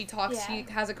 And then she talks. Yeah. She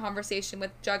has a conversation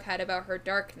with Jughead about her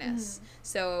darkness.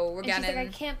 So we're And she's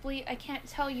getting. like, I can't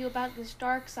tell you about this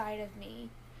dark side of me.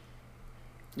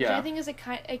 Which Yeah. I think is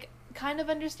kind of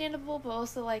understandable, but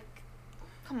also like,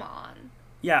 come on,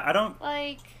 yeah. I don't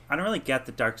really get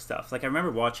the dark stuff. Like I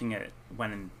remember watching it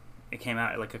when it came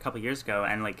out like a couple years ago,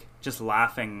 and like just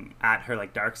laughing at her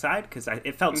like dark side because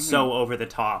it felt so over the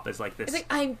top as like this. It's like,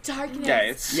 I'm darkness. Yeah,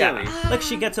 it's silly. Yeah, like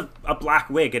she gets a black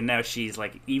wig and now she's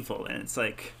like evil, and it's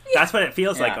like that's what it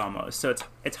feels like Yeah. almost. So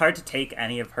it's hard to take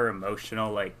any of her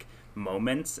emotional like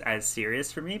moments as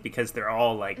serious for me because they're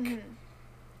all like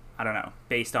I don't know,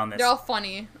 based on this. They're all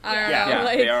funny. I don't Yeah. know. Yeah,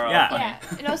 like, they are all Yeah. funny.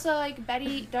 yeah. And also like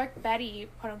Dark Betty,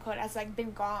 quote unquote, has like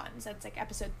been gone since like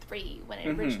episode 3 when it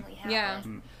originally happened. Yeah.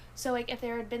 So like if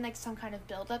there had been like some kind of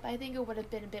build up, I think it would have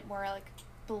been a bit more like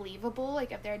believable.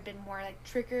 Like if there had been more like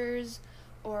triggers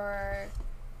or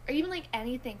even like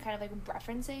anything kind of like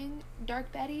referencing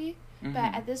Dark Betty.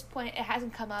 But at this point, it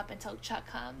hasn't come up until Chuck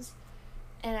comes,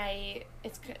 and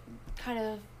it's kind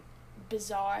of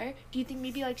bizarre. Do you think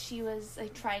maybe like she was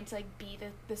like trying to like be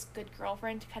this good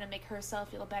girlfriend to kind of make herself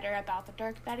feel better about the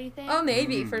Dark Betty thing? Oh,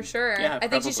 maybe for sure. Yeah, I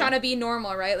think she's probably. trying to be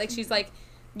normal, right? Like she's like,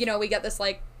 you know, we get this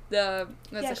like the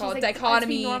what's yeah, it called she's, like,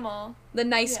 dichotomy, normal. the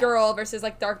nice Yeah. girl versus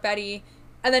like Dark Betty,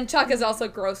 and then Chuck is also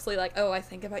grossly like, oh, I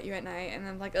think about you at night, and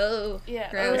I'm like, oh, Yeah.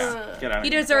 gross. Ugh. Get out He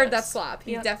of here. deserved that Gross. slap.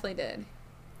 He Yep. definitely did.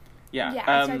 Yeah.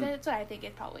 Yeah, so that's what I think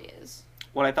it probably is.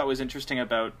 What I thought was interesting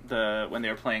about when they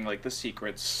were playing like the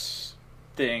secrets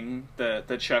thing,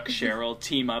 the Chuck Cheryl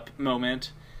team up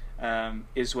moment,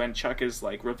 is when Chuck is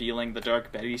like revealing the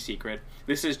Dark Betty secret.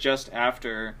 This is just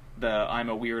after the "I'm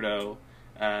a weirdo,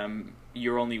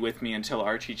 you're only with me until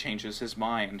Archie changes his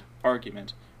mind"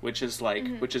 argument, which is like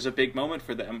which is a big moment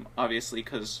for them, obviously,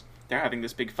 because they're having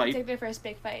this big It's fight. like their first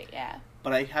big fight, yeah.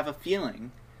 But I have a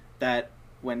feeling that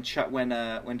when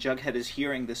Jughead is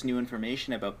hearing this new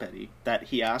information about Betty that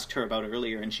he asked her about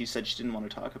earlier and she said she didn't want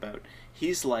to talk about,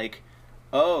 he's like,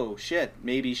 "Oh shit,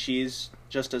 maybe she's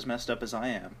just as messed up as I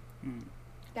am.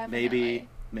 Definitely.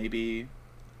 Maybe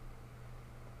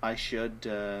I should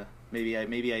maybe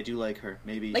I do like her.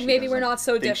 Maybe Like she maybe we're doesn't not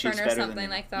so think she's different or better than something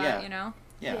me." like that. Yeah. You know?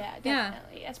 Yeah. Yeah.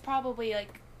 Definitely. It's probably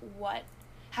like what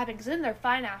happened because then they're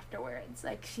fine afterwards.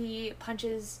 Like she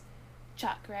punches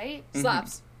Chuck, right?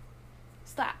 Slaps.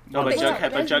 Slap. No, but Okay,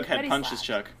 Jughead Betty punches slaps.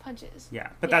 Chuck. Punches. Yeah,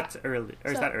 but Yeah. that's early.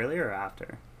 Or is So- that earlier or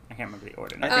after? I can't remember the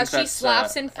order. I now. think She that's,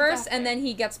 slaps him first, after. and then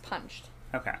he gets punched.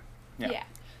 Okay. Yeah. Yeah.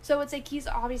 So it's like he's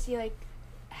obviously like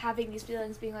having these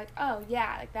feelings, being like, oh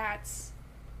yeah, like that's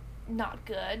not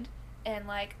good, and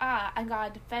like I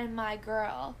gotta defend my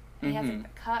girl. And he has like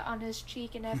a cut on his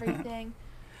cheek and everything.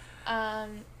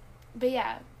 But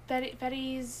yeah,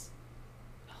 Betty's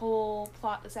whole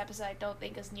plot this episode I don't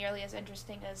think is nearly as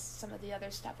interesting as some of the other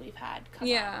stuff we've had come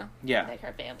Yeah. up. Yeah. Like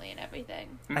her family and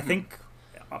everything. I think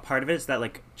a part of it is that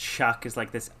like Chuck is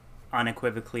like this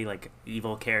unequivocally like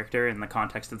evil character in the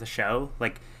context of the show.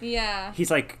 Like Yeah.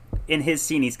 he's like in his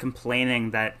scene he's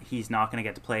complaining that he's not going to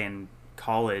get to play in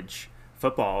college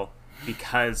football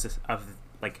because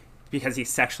he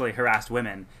sexually harassed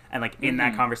women, and like in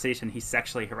that conversation he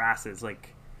sexually harasses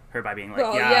like her by being like,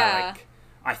 Well, yeah, like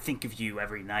I think of you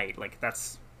every night. Like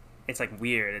it's like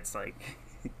weird. It's like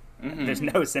there's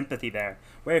no sympathy there.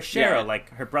 Whereas Cheryl, Yeah. like,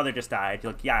 her brother just died.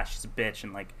 Like, yeah, she's a bitch,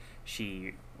 and, like,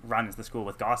 she runs the school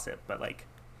with gossip, but, like,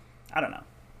 I don't know.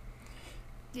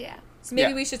 Yeah. So maybe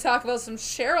Yeah. we should talk about some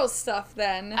Cheryl stuff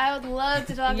then. I would love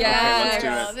to talk Yeah. about Okay, let's do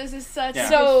Cheryl. it. This is such Yeah. a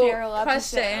So, good Cheryl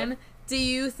question. episode. Do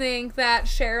you think that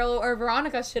Cheryl or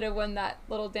Veronica should have won that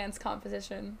little dance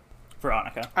competition?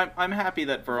 Veronica. I'm happy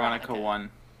that Veronica Veronica. won.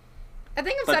 I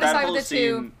think I'm But that satisfied whole with it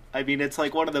too. scene, I mean, it's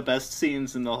like one of the best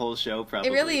scenes in the whole show, probably.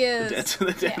 really is.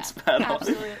 The dance battle.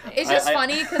 Absolutely. It's just I-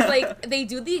 funny because like they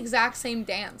do the exact same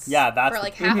dance. Yeah, that's for the-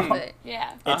 like half of Mhm. it.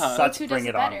 Yeah. It's Uh-huh. such Who does Bring it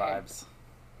It On better? vibes.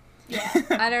 Yeah.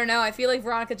 I don't know. I feel like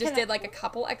Veronica just Can I- did like a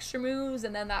couple extra moves,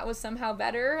 and then that was somehow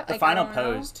better. The Like, final I don't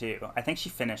know. pose, too. I think she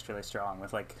finished really strong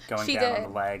with, like, going She down on did.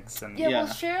 the legs. And Yeah, Yeah.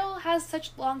 well, Cheryl has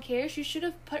such long hair. She should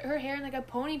have put her hair in like a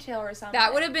ponytail or something.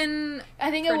 That would have been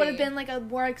I think it would have pretty. been like a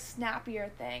more like snappier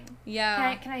thing.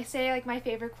 yeah. Can I say like my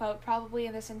favorite quote probably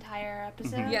in this entire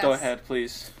episode? Yes. Go ahead,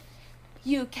 please.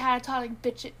 You catatonic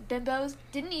bitch bimbos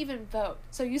didn't even vote,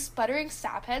 so you sputtering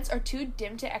sapheads are too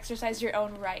dim to exercise your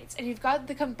own rights, and you've got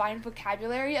the combined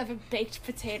vocabulary of a baked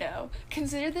potato.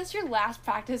 Consider this your last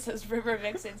practice as River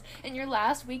Vixens and your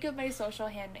last week of my social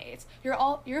handmaids.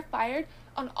 You're fired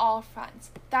on all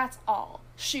fronts. That's all.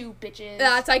 Shoe bitches.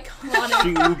 That's iconic.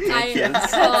 Shoe bitches.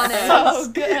 Iconic.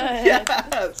 so good.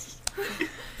 Yes!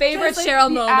 Favorite Just, like, Cheryl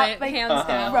the moment, like, hands Uh-huh.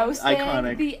 down. Roasting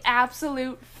Iconic. the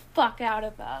absolute fuck out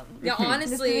of them. Yeah, Just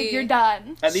honestly, like, you're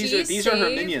done. And She these are her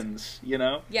saved- minions, you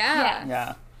know? Yeah.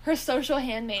 Yeah. Her social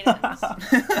handmaidens.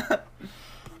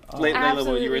 Layla,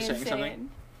 what you were Absolutely saying something? insane.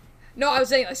 No, I was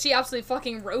saying she absolutely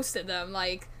fucking roasted them.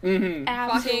 Like Mm-hmm. fucking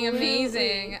Absolutely.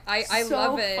 amazing. I So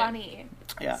love it. funny.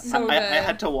 Yeah, So I good.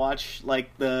 had to watch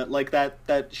like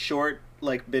that short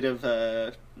like bit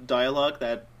of dialogue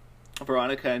that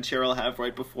Veronica and Cheryl have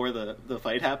right before the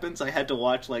fight happens. I had to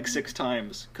watch like 6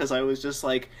 times because I was just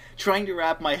like trying to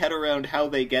wrap my head around how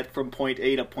they get from point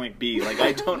A to point B. Like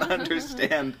I don't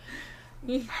understand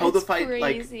how the It's fight,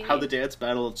 crazy. like how the dance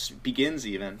battle begins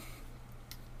even.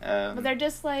 But they're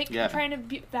just like Yeah. trying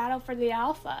to battle for the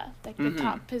alpha, like the Mhm.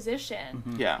 top position.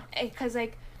 Yeah. Because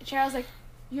like Cheryl's like,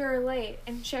 "You're late,"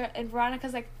 and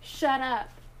Veronica's like, "Shut up,"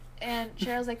 and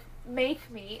Cheryl's like, "Make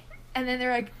me," and then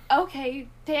they're like, "Okay,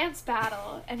 dance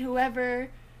battle," and whoever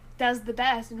does the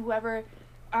best and whoever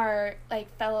our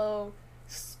like fellow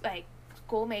like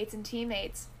schoolmates and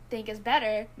teammates think is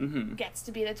better Mm-hmm. gets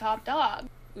to be the top dog.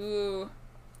 Ooh.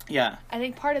 Yeah. I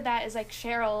think part of that is like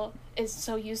Cheryl is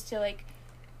so used to like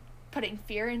putting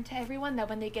fear into everyone that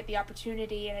when they get the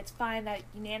opportunity and it's fine that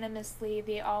unanimously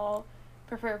they all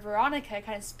prefer Veronica, it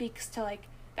kind of speaks to like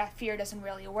that fear doesn't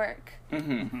really work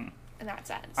Mm-hmm. in that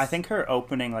sense. I think her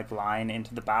opening like line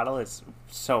into the battle is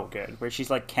so good, where she's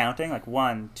like counting like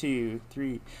 1, 2,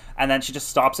 3, and then she just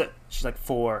stops it. She's like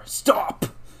 4. Stop!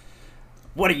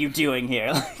 What are you doing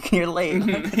here? Like you're late.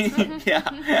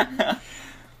 Yeah.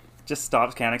 Just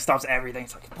stops counting, stops everything.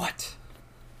 It's like what?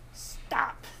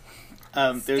 Stop.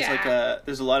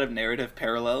 There's a lot of narrative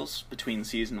parallels between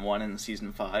season 1 and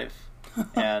season 5,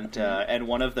 and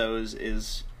one of those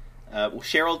is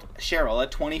Cheryl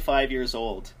at 25 years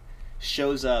old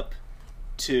shows up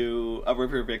to a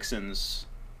River Vixens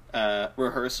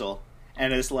rehearsal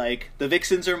and is like, the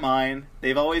Vixens are mine.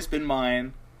 They've always been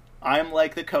mine. I'm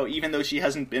like the even though she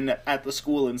hasn't been at the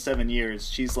school in 7 years,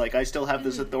 she's like, I still have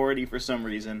this authority for some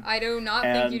reason. I do not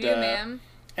think you And, do, ma'am.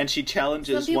 And she Some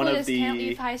challenges people one of just can't the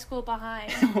leave high school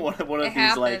behind. one of It these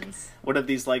happens. one of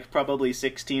these like probably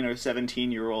 16 or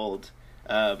 17-year-old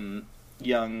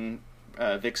young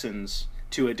vixens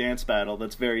to a dance battle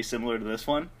that's very similar to this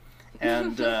one,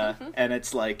 and and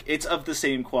it's like it's of the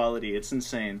same quality. It's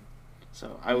insane.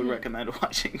 So I would recommend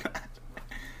watching that.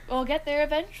 We'll get there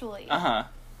eventually. Uh huh.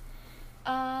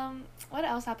 What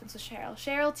else happens with Cheryl?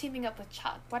 Cheryl teaming up with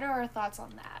Chuck. What are our thoughts on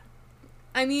that?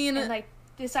 I mean, And like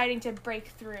deciding to break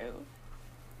through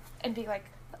and be like,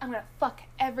 I'm gonna fuck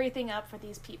everything up for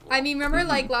these people. remember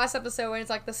like last episode when it's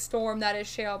like the storm that is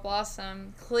Cheryl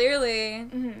Blossom. Clearly,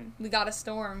 we got a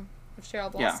storm of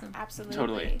Cheryl Blossom. Absolutely.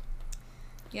 Totally.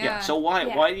 Yeah. So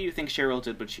Yeah. why do you think Cheryl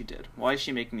did what she did? Why is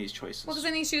she making these choices? Well, because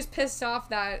I think she was pissed off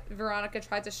that Veronica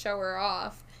tried to show her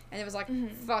off, and it was like,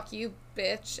 "Fuck you,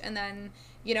 bitch!" And then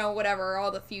whatever, all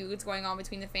the feuds going on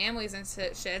between the families and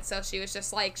shit. So she was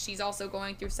just like, she's also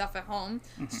going through stuff at home.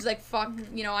 She's like, "Fuck,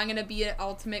 I'm gonna be an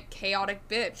ultimate chaotic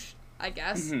bitch, I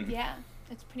guess." Yeah,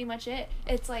 that's pretty much it.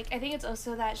 It's like I think it's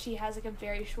also that she has like a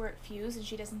very short fuse and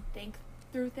she doesn't think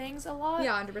through things a lot.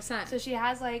 Yeah, 100%. So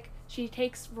she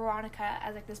takes Veronica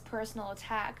as like this personal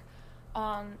attack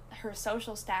on her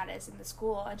social status in the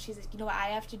school, and she's like, you know what I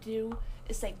have to do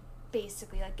is like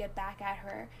basically like get back at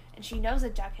her, and she knows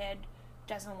that Jughead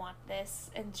doesn't want this,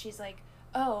 and she's like,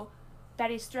 oh,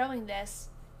 Betty's throwing this.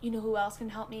 You know who else can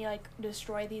help me like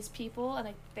destroy these people and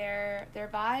like their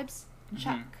vibes?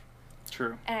 Chuck.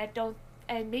 True.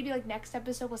 And maybe like next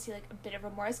episode we'll see like a bit of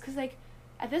remorse, because like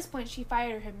at this point she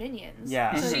fired her minions.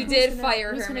 Yeah. So She who's did gonna-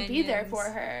 fire who's her gonna be there minions. for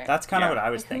her? That's kind of Yeah. what I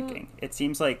was Like, who- thinking. It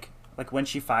seems like when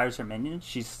she fires her minions,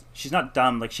 she's not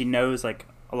dumb. Like, she knows like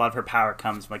a lot of her power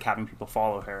comes from like having people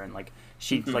follow her, and like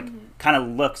she like kind of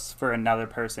looks for another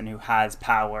person who has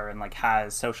power and like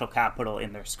has social capital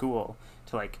in their school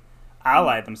to like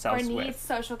ally or themselves needs with.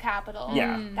 social capital.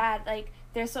 Yeah. That like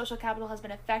their social capital has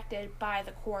been affected by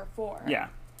the core four. Yeah.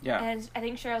 Yeah. And I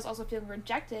think Cheryl's also feeling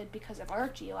rejected because of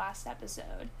Archie last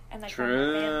episode and like True. from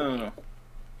her family.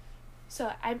 So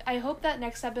I hope that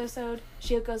next episode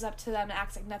she goes up to them and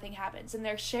acts like nothing happens. And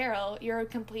they're, Cheryl, you're a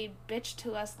complete bitch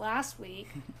to us last week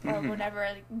or whenever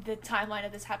like, the timeline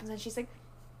of this happens, and she's like,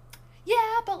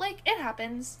 yeah, but like it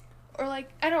happens, or like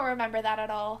I don't remember that at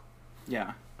all.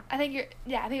 Yeah.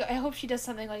 I hope she does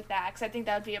something like that, because I think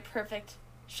that would be a perfect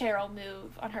Cheryl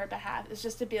move on her behalf. Is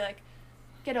just to be like,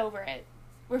 get over it.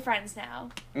 We're friends now.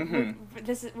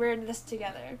 We're in this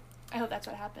together. I hope that's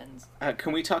what happens.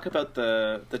 Can we talk about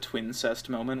the twincest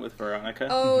moment with Veronica?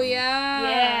 Oh, yeah.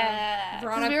 Yeah, because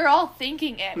Veronica- we were all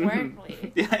thinking it, weren't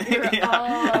we? Yeah, We were yeah.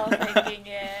 all thinking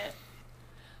it.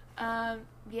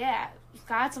 Yeah.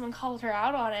 God, someone called her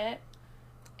out on it.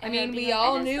 I And mean, then be we like,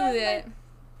 all "I just knew love that.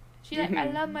 She's like, I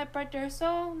love my brother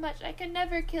so much, I can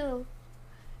never kill.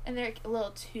 And they're like, a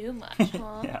little too much,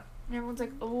 huh? Yeah. And everyone's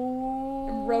like,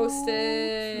 oh.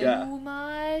 Roasted. Too Yeah.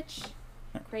 much.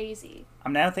 Crazy.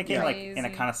 I'm now thinking Yeah. like in a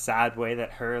Crazy. kind of sad way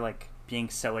that her like being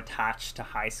so attached to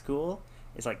high school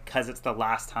is like because it's the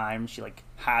last time she like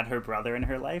had her brother in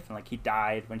her life, and like he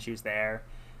died when she was there,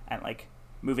 and like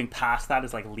moving past that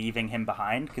is like leaving him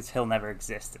behind because he'll never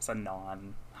exist as a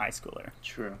non-high schooler.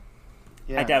 True.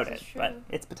 I doubt This it, is but true.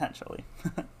 it's potentially.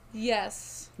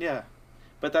 Yes. Yeah.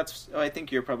 But I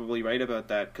think you're probably right about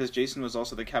that, because Jason was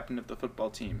also the captain of the football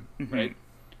team, Mhm. right?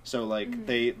 So, like,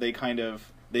 Mm-hmm. they kind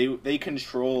of, they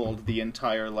controlled the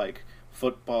entire, like,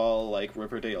 football, like,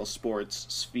 Riverdale sports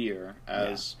sphere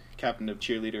as captain of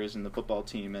cheerleaders in the football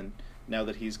team, and now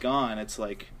that he's gone, it's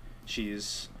like she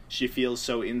feels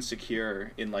so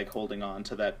insecure in, like, holding on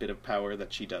to that bit of power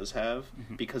that she does have,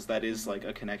 because that is, like,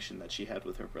 a connection that she had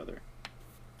with her brother.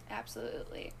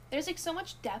 Absolutely. There's like so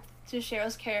much depth to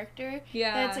Cheryl's character.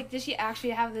 Yeah. That it's like, does she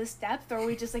actually have this depth, or are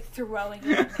we just like throwing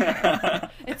it in there?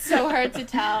 It's so hard to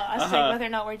tell as to like, whether or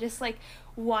not we're just like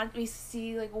we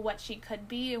see like what she could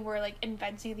be, and we're like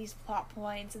inventing these plot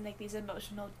points and like these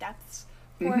emotional depths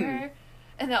for her.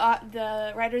 And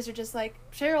the writers are just like,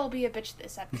 Cheryl will be a bitch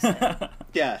this episode.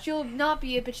 Yeah. She'll not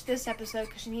be a bitch this episode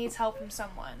because she needs help from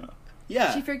someone.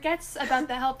 Yeah. She forgets about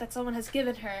the help that someone has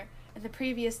given her in the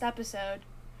previous episode,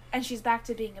 and she's back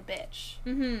to being a bitch.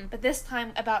 Mm-hmm. But this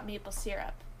time about maple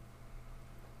syrup.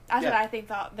 That's what Yeah. I think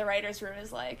the writer's room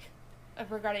is like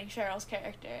regarding Cheryl's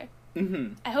character.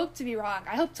 Mm-hmm. I hope to be wrong.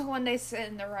 I hope to one day sit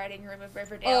in the writing room of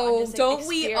Riverdale Oh, and just, like, don't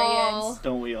we all? experience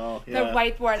Don't we all? the Yeah.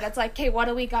 whiteboard that's like, okay, what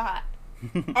do we got?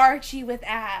 Archie with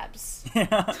abs.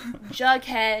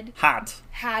 Jughead Hat.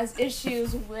 has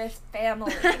issues with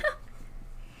family.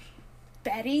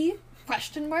 Betty?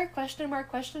 Question mark, question mark,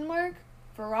 question mark.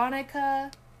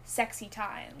 Veronica, sexy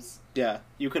times. Yeah,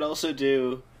 you could also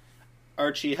do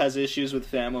Archie has issues with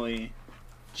family,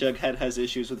 Jughead has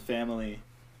issues with family,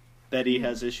 Betty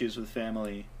has issues with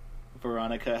family,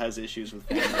 Veronica has issues with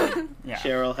family, Yeah.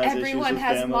 Cheryl has issues Everyone with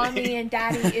has family. mommy and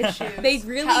daddy issues. They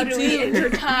really How do we do.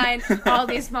 intertwine all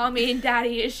these mommy and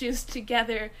daddy issues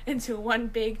together into one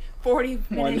big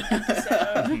 40-minute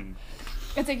episode?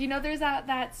 It's like, you know, there's that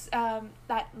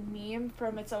meme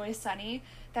from It's Always Sunny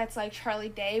that's like Charlie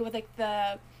Day with like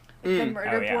the murder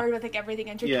Oh, yeah. board with like everything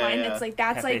intertwined. Yeah. It's like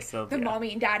that's Cafe like Sylvia. the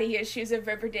mommy and daddy issues of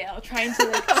Riverdale, trying to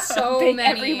like So make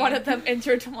many. every one of them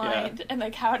intertwined, and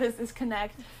like how does this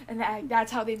connect? And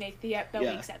that's how they make the Yeah.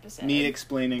 week's episode. Me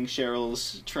explaining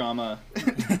Cheryl's trauma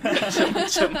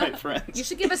to my friends. You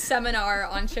should give a seminar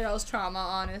on Cheryl's trauma,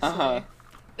 honestly. Uh-huh.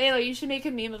 Layla, you should make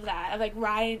a meme of that, of like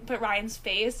put Ryan's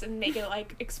face and make it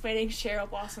like explaining Cheryl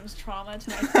Blossom's trauma to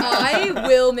my friends. I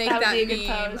will make That would that, be a good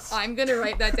meme. post. I'm gonna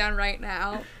write that down right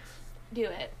now. Do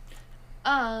it.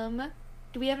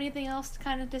 Do we have anything else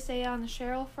to say on the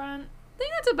Cheryl front? I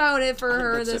think that's about it for I think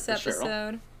her that's it this for Cheryl.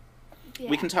 episode. Yeah.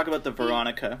 We can talk about the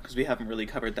Veronica, because we haven't really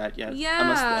covered that yet. Yeah.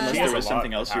 Unless She there has was a lot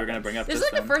something that else you were going to happens. bring up This is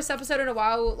just like then. the first episode in a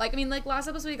while. Like, I mean, like last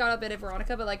episode we got a bit of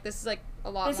Veronica, but like this is like a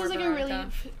lot This more is like Veronica. a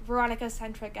really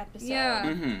Veronica-centric episode. Yeah.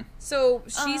 Mm-hmm. So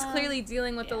she's clearly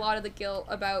dealing with a yeah. lot of the guilt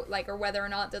about like or whether or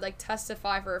not to like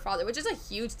testify for her father, which is a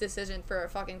huge decision for a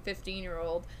fucking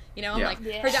 15-year-old. You know, and Yeah. like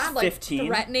Yeah. her dad like 15?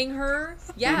 threatening her.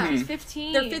 Yeah. She's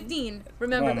 15. They're 15.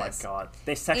 Remember Oh my this. god,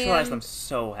 they sexualize And- them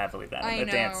so heavily then I in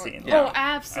the dance know. scene. Yeah. Oh,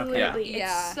 absolutely.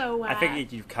 Yeah. It's so I whack.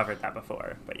 figured you've covered that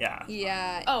before, but yeah.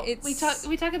 Yeah. Oh, it's,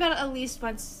 we talk about it at least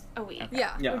once a week.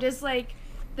 Yeah. Yeah. We're just like,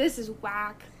 this is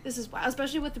whack. This is whack,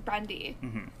 especially with Brendy,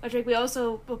 which like we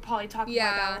also will probably talk about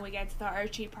Yeah. that when we get to the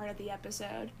Archie part of the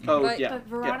episode. Oh, But- yeah. But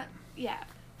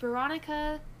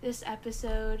Veronica, this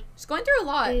episode She's going through a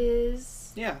lot.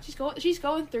 is Yeah. she's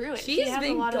going through it. She She's has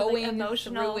been a lot of going like,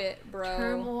 emotional through it, bro.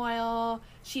 turmoil.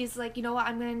 She's like, you know what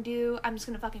I'm gonna do? I'm just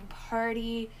gonna fucking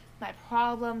party my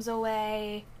problems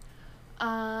away.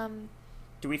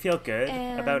 Do we feel good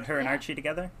And- about her and yeah. Archie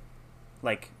together?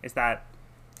 Like, is that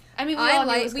I mean,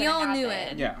 We all knew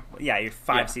it. Yeah. yeah? You're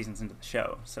 5 Yeah. seasons into the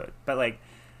show, so but like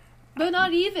But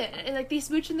not even. Like, they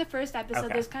smooch in the first episode.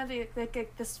 Okay. There's kind of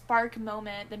like the spark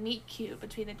moment, the meet cute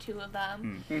between the two of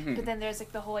them. Mm-hmm. But then there's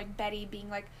like the whole like Betty being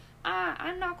like,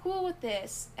 I'm not cool with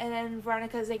this. And then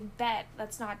Veronica's like, Bet,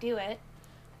 let's not do it.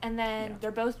 And then Yeah.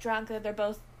 they're both drunk. They're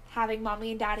both having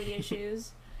mommy and daddy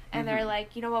issues. And they're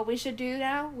like, you know what we should do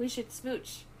now? We should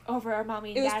smooch over our mommy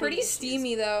and It was daddy pretty issues.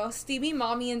 steamy though. Steamy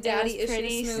mommy and daddy It was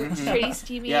issues. smooch. pretty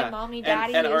steamy Yeah. and mommy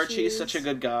daddy and issues. Archie's such a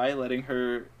good guy, letting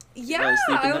her Yeah,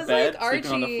 sleep in I the was bed, like, Archie,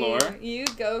 sleeping on the floor. you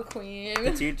go, queen.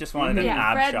 the dude just wanted an Yeah,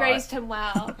 ab Fred shot. raised him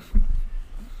well.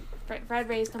 Fred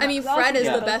raised him I well. mean, He's also Fred is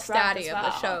Yeah. the both best drunk daddy as of the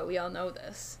well. show. We all know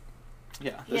this.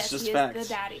 Yeah, that's Yes, just he facts. is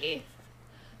the daddy.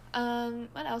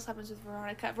 What else happens with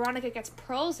Veronica? Veronica gets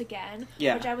pearls again,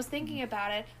 Yeah. which I was thinking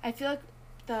about it. I feel like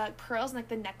the pearls and like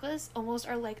the necklace almost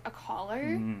are like a collar,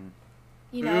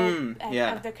 you know,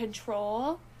 yeah. of the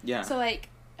control. Yeah. So like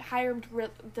Hiram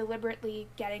deliberately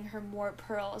getting her more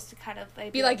pearls to kind of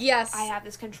like Be like, yes, I have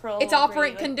this control. it's over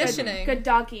operant you. Like, conditioning. Good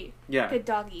doggy. Yeah. Good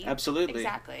doggy. Absolutely.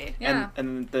 Exactly. Yeah.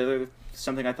 And the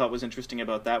something I thought was interesting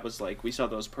about that was like we saw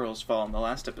those pearls fall in the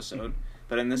last episode,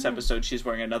 but in this episode she's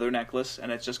wearing another necklace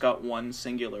and it's just got one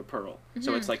singular pearl.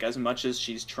 So it's like as much as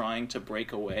she's trying to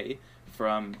break away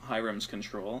from Hiram's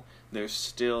control, there's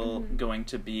still going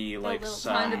to be like little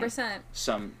some 100%.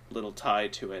 some little tie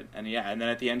to it. And yeah, and then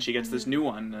at the end she gets this new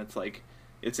one and it's like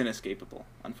it's inescapable,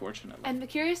 unfortunately. I'm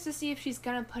curious to see if she's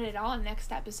gonna put it on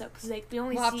next episode because like we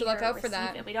only We'll have see to look her out for receive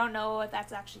that. it. We don't know if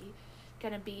that's actually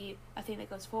gonna be a thing that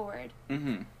goes forward.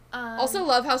 Mm-hmm. Also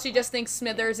love how she just thinks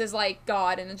Smithers is like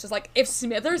God, and it's just like, if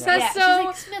Smithers says Yeah, she's so,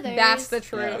 like, "Smithers." that's the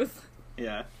truth.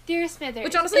 Yeah. Dear Smithers,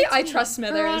 Which, honestly, it's I me, trust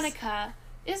Smithers. Veronica,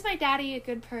 is my daddy a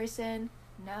good person?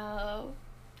 No.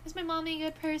 Is my mommy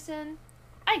a good person?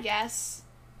 I guess.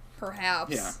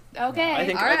 Perhaps. Yeah. Okay. I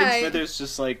think Alright. Smithers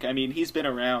just like he's been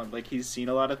around, like he's seen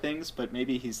a lot of things, but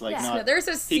maybe he's like Yeah. not. Smithers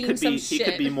has he seen could some be shit.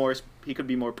 he could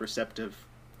be more perceptive.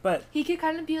 But He could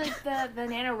kind of be like the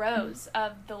Nana Rose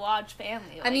of the Lodge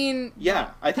family. Like, I mean,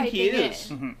 Yeah, I think he typing is.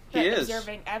 in, He but is.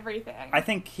 observing everything. I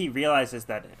think he realizes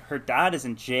that her dad is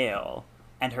in jail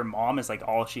and her mom is like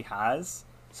all she has.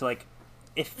 So like,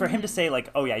 if for him to say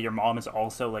like, oh yeah, your mom is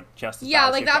also like just as yeah, bad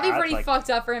as like your that'd be dad, pretty like, fucked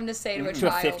up for him to say to a to a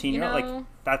child. 15-year-old, you know? like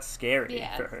that's scary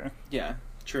Yeah. for her. Yeah,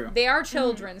 true. They are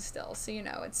children still, so you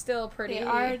know, it's still pretty. They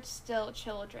are still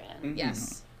children. Mhm.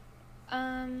 Yes.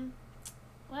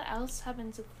 What else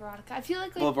happens with Veronica? I feel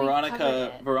like Well, we've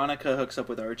covered it. Veronica hooks up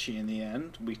with Archie in the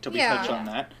end. We Yeah. touched on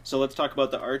that. So let's talk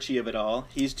about the Archie of it all.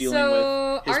 He's dealing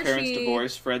So, with his parents' Archie-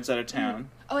 divorce. Fred's out of town.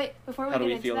 Oh wait, before we How do get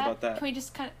we into feel that, about that? can we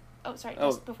just kind of? Oh, sorry. Oh.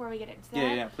 Just before we get into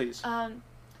that. Yeah, please.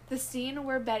 The scene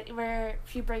where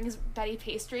she brings Betty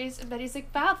pastries and Betty's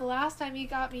like, "Wow, the last time you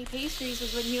got me pastries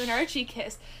was when you and Archie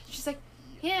kissed." She's like,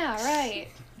 "Yeah, right,"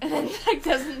 and then like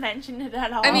doesn't mention it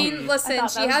at all. I mean, listen,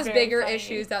 thought she that was has very bigger funny.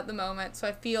 issues at the moment, so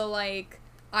I feel like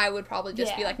I would probably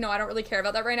just be Yeah. like, no, I don't really care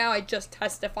about that right now. I just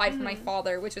testified for my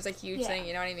father, which is a huge Yeah. thing,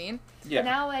 you know what I mean? Yeah. But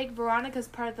now like Veronica's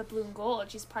part of the Blue and Gold.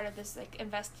 She's part of this like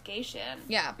investigation.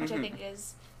 Yeah. Which I think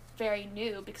is very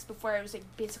new because before it was like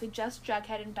basically just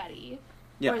Jughead and Betty.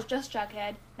 Yeah. Or it was just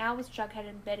Jughead. Now it's Jughead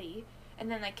and Betty. And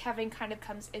then like Kevin kind of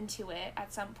comes into it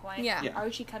at some point. Yeah. Yeah.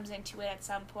 Archie comes into it at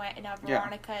some point, and now Yeah.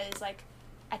 Veronica is like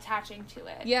attaching to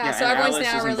it. Yeah, so and everyone's Alice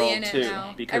now is really in involved it too,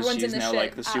 now. because Everyone's she's in the now shit.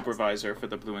 like the supervisor for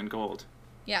the Blue and Gold.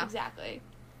 Yeah. Exactly.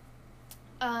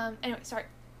 Anyway, sorry.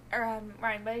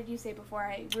 Ryan, what did you say before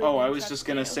I? rudely Oh, I was just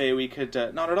gonna interrupted you? say we could.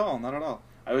 Not at all. Not at all.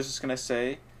 I was just gonna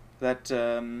say that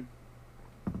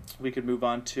we could move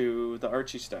on to the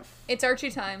Archie stuff. It's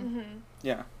Archie time.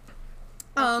 Yeah.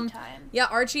 Archie time. Yeah,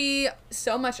 Archie,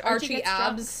 so much Archie Archie gets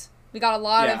abs We got a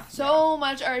lot Yeah. of So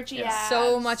much Archie Yeah. abs.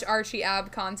 so much Archie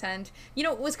ab content. You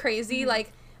know, it was crazy.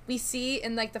 Like, we see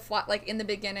in, like, the flat, like, in the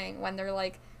beginning when they're,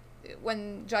 like,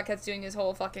 when Jughead's doing his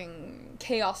whole fucking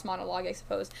chaos monologue, I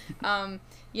suppose.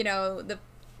 You know, the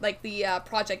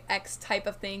Project X type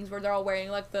of things where they're all wearing,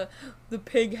 like, the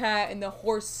pig hat and the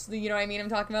horse, you know what I mean? I'm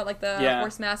talking about, like, the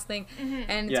horse mask thing.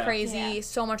 And it's Yeah. crazy. Yeah.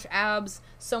 So much abs,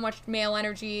 so much male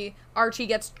energy. Archie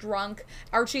gets drunk.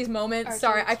 Archie's moment, Archie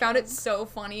sorry, gets I found it drunk. so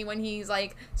funny when he's,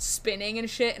 like, spinning and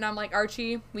shit, and I'm like,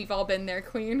 Archie, we've all been there,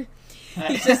 queen.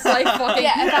 He's just, like, fucking...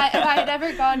 Yeah, if I had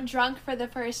ever gone drunk for the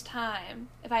first time,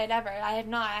 I have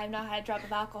not had a drop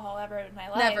of alcohol ever in my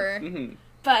life. Never. Mhm.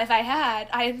 But if I had,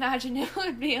 I imagine it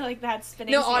would be like that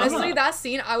spinning. No, scene. honestly, that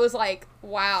scene, I was like,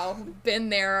 wow, been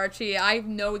there, Archie. I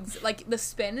know, like, the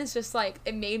spin is just, like,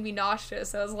 it made me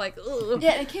nauseous. I was like, ugh.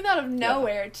 Yeah, it came out of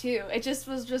nowhere too. It just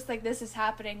was just like, this is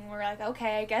happening. We're like,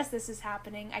 okay, I guess this is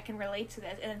happening. I can relate to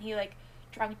this. And then he like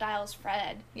drunk dials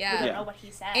Fred. Yeah. We don't Yeah. know what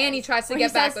he says. And he tries to Or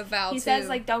get back says- with Val, He too. says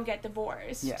like, don't get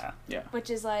divorced. Yeah. Yeah.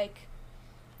 Which is like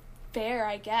fair,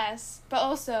 I guess. But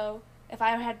also, if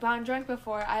I had gone drunk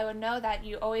before, I would know that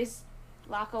you always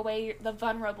lock away the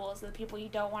vulnerables, the people you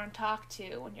don't want to talk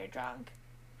to when you're drunk.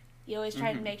 You always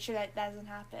try to make sure that doesn't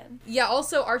happen. Yeah,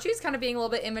 also, Archie's kind of being a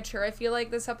little bit immature. I feel like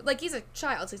this, like, he's a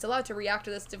child, so he's allowed to react to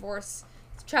this divorce.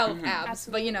 Child abs,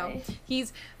 but, you know, Absolutely.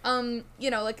 he's, you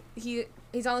know, like,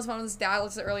 he's on the phone with his dad,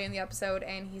 this is early in the episode,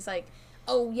 and he's like,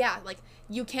 oh, yeah, like,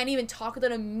 you can't even talk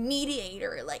without a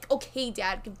mediator. Like, okay,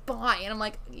 Dad, goodbye. And I'm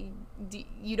like,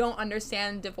 you don't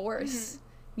understand divorce.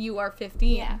 You are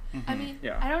 15. Yeah. I mean,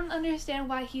 Yeah. I don't understand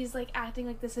why he's, like, acting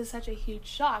like this is such a huge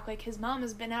shock. Like, his mom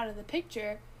has been out of the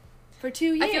picture for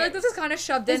 2 years. I feel like this is kind of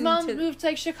shoved His into... mom moved to,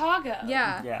 like, Chicago.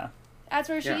 Yeah. Yeah. That's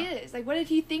where she Yeah. is. Like, what did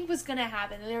he think was gonna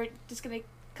happen? They were just gonna...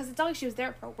 Because it's not like she was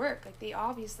there for work. Like, they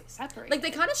obviously separated. Like,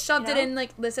 they kind of shoved You it know? in,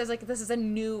 like, this is a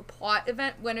new plot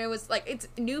event, when it was, like, it's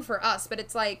new for us, but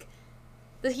it's, like,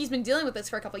 that he's been dealing with this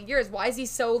for a couple of years. Why is he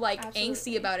so, like, Absolutely.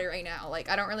 angsty about it right now? Like,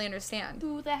 I don't really understand.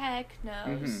 Who the heck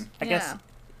knows? I guess,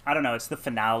 I don't know, it's the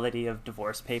finality of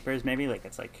Divorce Papers, maybe? Like,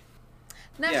 it's like,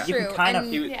 That's Yeah. you true. can kind of,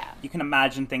 and Yeah. you can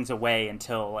imagine things away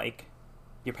until, like,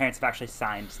 your parents have actually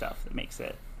signed stuff that makes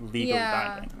it legally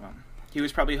Yeah. binding. Well, he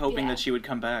was probably hoping Yeah. that she would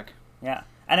come back. Yeah.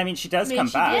 And I mean, she does I mean, come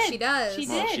she back. did. She does. She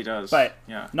Well, did. she does. But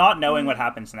yeah. not knowing what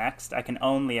happens next, I can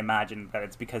only imagine that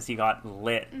it's because he got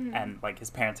lit and, like, his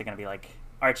parents are going to be like,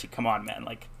 Archie, come on, man.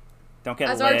 Like, don't get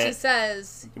As lit. Archie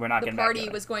says, We're not the getting back party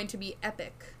together. was going to be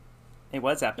epic. It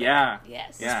was epic. Yeah.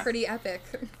 Yes. Yeah. Pretty epic.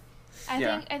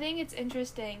 Yeah. I think it's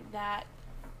interesting that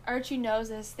Archie knows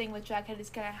this thing with Jughead is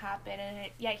gonna happen,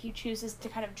 and yet he chooses to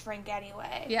kind of drink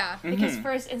anyway. Yeah. Like his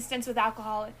first instance with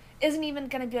alcohol isn't even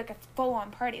gonna be like a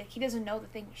full-on party. Like he doesn't know the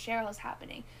thing with Cheryl is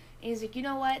happening. And he's like, you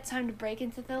know what? It's time to break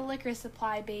into the liquor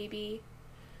supply, baby.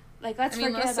 Like let's I mean,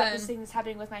 forget about this listen. thing that's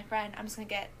happening with my friend. I'm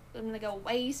gonna go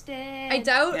wasted. I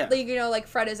doubt, Yeah. like, you know, like,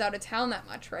 Fred is out of town that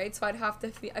much, right? So I'd have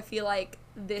to I feel like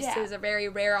this Yeah. is a very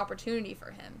rare opportunity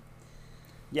for him.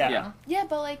 Yeah. Yeah. Yeah,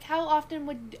 but like, how often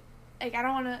would like I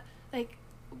don't want to like,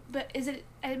 but is it?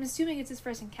 I'm assuming it's his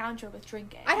first encounter with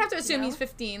drinking. I'd have to you assume know? he's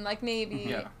 15, like, maybe.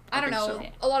 Yeah, I don't I know.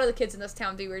 think so. A lot of the kids in this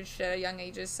town do weird shit at young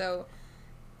ages, so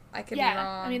I could be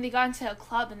wrong. I mean, they got into a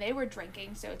club and they were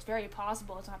drinking, so it's very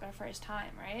possible it's not their first time,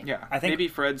 right? Yeah, I think- maybe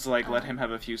Fred's like let him have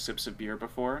a few sips of beer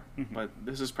before, Mm-hmm. but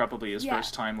this is probably his Yeah.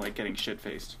 first time like getting shit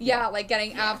faced. yeah, like,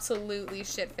 getting absolutely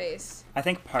shit-faced. I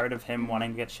think part of him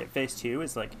wanting to get shit-faced too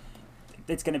is, like,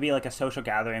 it's going to be like a social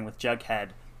gathering with Jughead,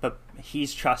 but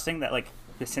he's trusting that, like,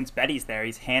 since Betty's there,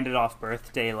 he's handed off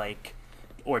birthday, like,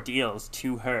 ordeals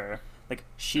to her. Like,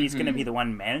 she's going to be the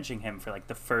one managing him for, like,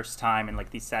 the first time in,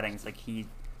 like, these settings. Like, he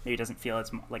maybe doesn't feel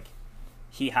as, like,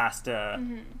 he has to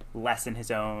lessen his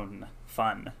own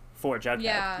fun for Jughead.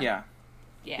 Yeah. Yeah,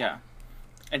 yeah,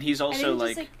 and he's I also think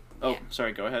just, like, oh, yeah.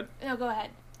 sorry, go ahead. No, go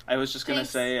ahead. I was just gonna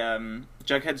Thanks. say,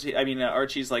 Jughead's. I mean,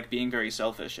 Archie's like being very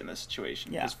selfish in this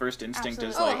situation. Yeah. His first instinct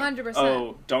is Absolutely. like, 100%.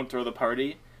 oh, don't throw the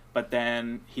party. But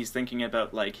then he's thinking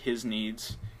about like his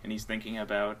needs, and he's thinking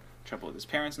about trouble with his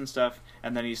parents and stuff.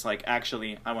 And then he's like,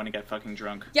 actually, I want to get fucking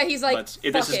drunk. Yeah, he's like, Let's,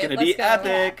 fuck this is it, gonna let's be go.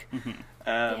 epic.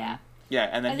 Yeah. Yeah,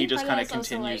 and then I he think just part kind of of that's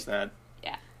also, continues like-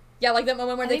 that. Yeah, like that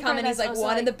moment where I they think come part and of he's that's like, also,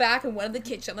 one in the like- back and one in the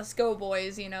kitchen. Let's go,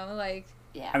 boys, you know? Like,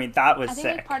 Yeah. I mean, that was I think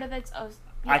sick. like part of it's.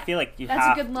 I feel like you That's a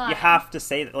have good line. you have to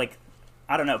say that, like,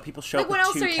 I don't know, people show like, up what with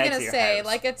else two are you kegs gonna at your say? house.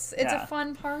 Like, it's Yeah. a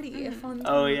fun party, a fun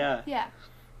Oh time. yeah. Yeah.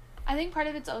 I think part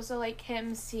of it's also like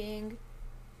him seeing,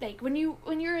 like when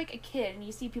you're like a kid and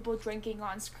you see people drinking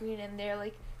on screen and they're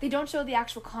like they don't show the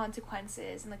actual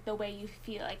consequences and like the way you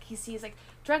feel. Like he sees like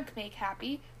drunk make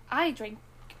happy, I drink,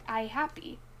 I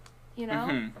happy. you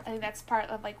know? I think that's part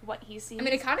of, like, what he sees. I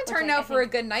mean, it kind of which, turned like, out for a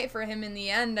good night for him in the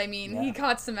end. I mean, he Yeah.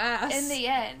 caught some ass. in the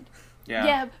end. Yeah.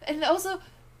 Yeah, and also,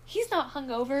 he's not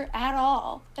hungover at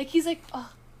all. Like, he's like,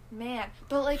 oh, man.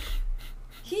 But, like,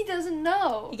 he doesn't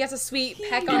know. He gets a sweet He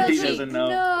peck on the cheek. doesn't know.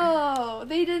 No,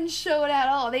 they didn't show it at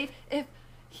all. If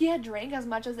he had drank as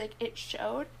much as, like, it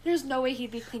showed, there's no way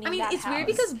he'd be cleaning I mean, that it's house. weird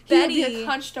because He would Betty- be, like,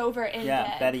 hunched over in Yeah,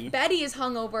 bed. Betty. Betty is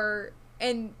hungover,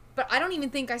 but I don't even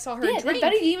think I saw her Yeah, did drink.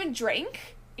 Betty even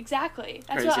drink? Exactly.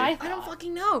 That's what Crazy. I thought. I don't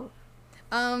fucking know.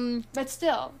 But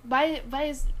still, why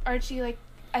is Archie, like,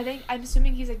 I'm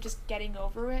assuming he's, like, just getting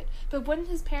over it. But wouldn't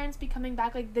his parents be coming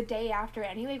back, like, the day after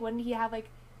anyway? Wouldn't he have, like,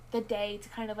 the day to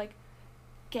kind of, like,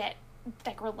 get,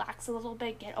 like, relax a little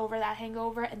bit, get over that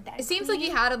hangover, and then It seems like he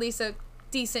clean? had at least a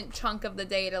decent chunk of the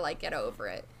day to, like, get over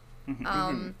it. Who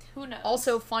knows?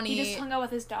 Also funny. He just hung out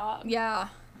with his dog. Yeah,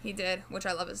 he did, which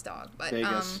I love his dog. But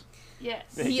Vegas.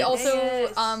 Yes. he also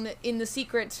Vegas. in the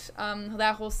secret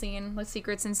that whole scene with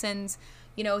Secrets and Sins,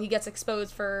 you know, he gets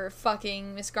exposed for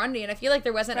fucking Miss Grundy, and I feel like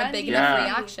there wasn't a big Grundy. enough Yeah.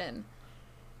 reaction.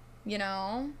 You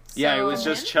know? Yeah, it was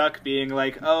So- just Chuck being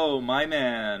like, "Oh, my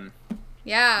man."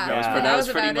 Yeah, That was- but That was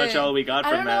pretty about much it. all we got I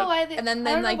from don't that. know why they, And then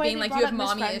I don't know like why being they like, brought you have up Miss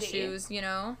mommy Grundy. issues, you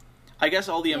know? I guess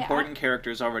all the Yeah. important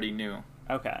characters already knew.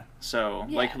 Okay. So,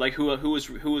 Yeah. like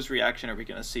whose reaction are we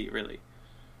gonna see, really?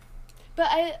 But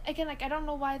I don't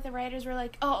know why the writers were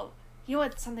like, oh, you know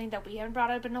what's something that we haven't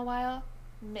brought up in a while?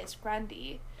 Miss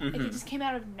Grundy. Like, it just came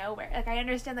out of nowhere. Like, I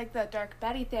understand, like, the Dark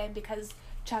Betty thing because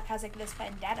Chuck has, like, this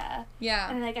vendetta. Yeah.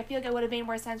 And, like, I feel like it would have made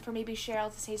more sense for maybe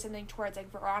Cheryl to say something towards,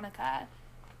 like, Veronica.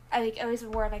 I think it was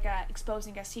more of, like,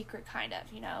 exposing a secret, kind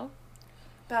of, you know?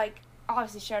 But, like,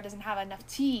 obviously Cheryl doesn't have enough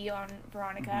tea on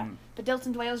Veronica. But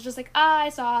Dilton Doyle's just like, I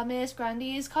saw Miss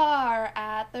Grundy's car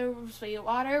at the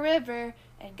Sweetwater River.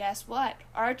 And guess what?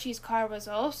 Archie's car was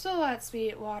also at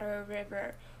Sweetwater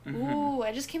River. Ooh,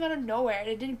 it just came out of nowhere.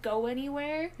 It didn't go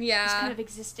anywhere. It Yeah. just kind of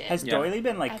existed. Has Yeah. Doily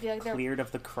been I like feel like they're- cleared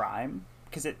of the crime?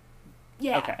 Because it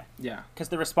yeah. okay. Yeah. Because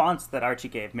the response that Archie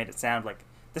gave made it sound like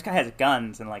this guy has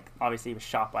guns and like obviously he was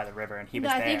shot by the river and he was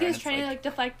No, I there. think he and was it's trying to like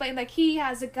deflect blame. Like he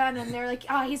has a gun, and they're like,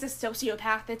 "Oh, he's a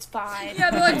sociopath. It's fine."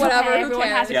 Yeah, they're like, It's whatever, okay, who everyone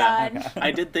has a cares? gun. Okay.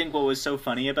 I did think what was so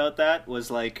funny about that was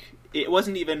like it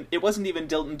wasn't even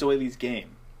Dilton Doily's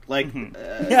game. Like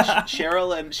Yeah.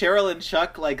 Cheryl and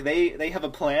Chuck, like they have a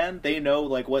plan. They know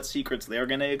like what secrets they're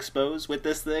gonna expose with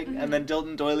this thing, and then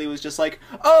Dilton Doily was just like,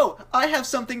 "Oh, I have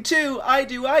something too. I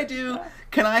do.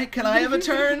 Can I have a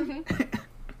turn?"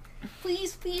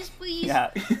 Please, please, please. Yeah.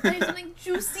 I have something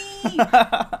juicy.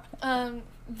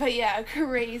 But yeah,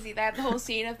 crazy that whole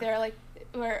scene of there, like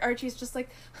where Archie's just like,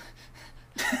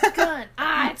 gun.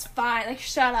 It's fine. Like,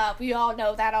 shut up. We all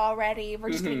know that already. We're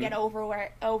just gonna get over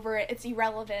it. It's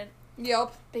irrelevant.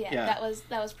 Yep. But yeah, Yeah. that was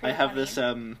pretty. I have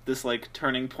funny. this like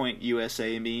Turning Point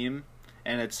USA meme,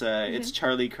 and it's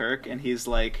Charlie Kirk, and he's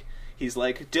like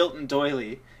Dilton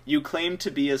Doily, you claim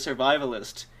to be a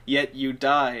survivalist, yet you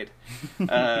died. I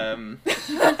know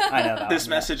that. This one,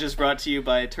 message is brought to you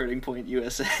by Turning Point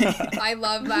USA. I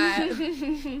love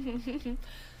that.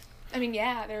 I mean,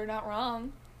 yeah, they're not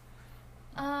wrong.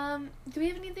 Do we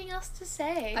have anything else to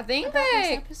say? I think about this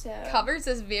that episode? covers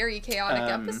this very chaotic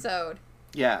Um, episode.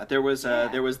 Yeah, there was Yeah.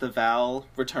 the Val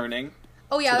returning.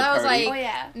 Oh yeah, to the that was party. like Oh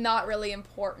yeah. not really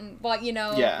important, but you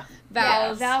know, Yeah.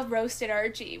 Val's Val roasted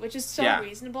Archie, which is so Yeah.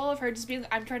 reasonable of her just being,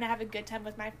 I'm trying to have a good time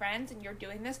with my friends, and you're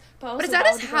doing this. But also, But it's at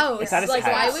why his would you go to house. your It's at his Like,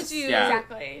 why house. would you? Yeah.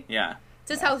 Exactly. Yeah.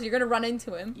 It's his house. You're gonna run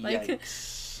into him. Like,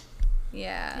 Yikes.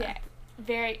 yeah. Yeah.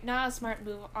 Very not a smart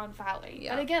move on Valley.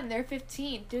 Yeah. But again, they're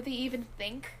 15. Do they even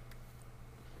think?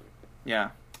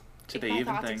 Yeah. Did they My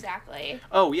even thoughts think? exactly.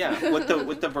 Oh yeah, with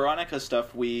the Veronica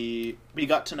stuff, we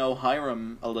got to know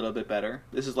Hiram a little bit better.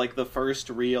 This is like the first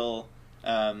real,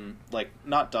 like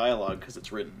not dialogue because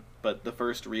it's written, but the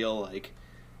first real like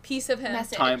Piece of him.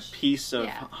 Message. piece of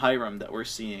Yeah. Hiram that we're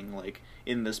seeing like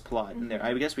in this plot. And there,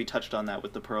 I guess we touched on that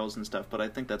with the pearls and stuff, but I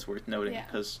think that's worth noting Yeah.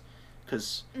 because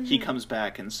he comes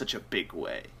back in such a big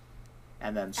way,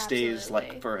 and then stays Absolutely.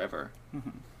 like forever.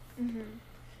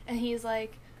 And he's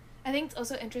like, I think it's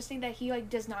also interesting that he like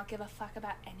does not give a fuck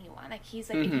about anyone. Like he's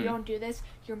like, if you don't do this,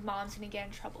 your mom's gonna get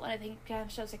in trouble. And I think it kind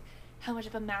of shows like how much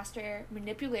of a master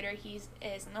manipulator he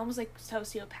is, and almost like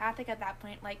sociopathic at that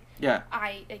point. Like, Yeah.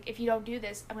 like if you don't do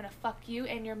this, I'm gonna fuck you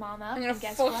and your mom up. I'm gonna and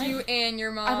guess fuck what? you and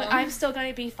your mom. I'm still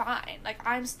gonna be fine. Like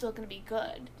I'm still gonna be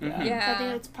good. Yeah. So I Yeah.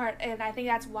 think it's part, and I think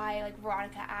that's why like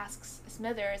Veronica asks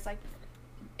Smithers like,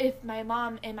 if my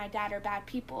mom and my dad are bad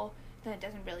people, then it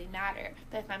doesn't really matter.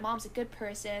 But if my mom's a good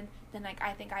person, then like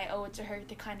I think I owe it to her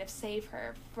to kind of save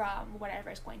her from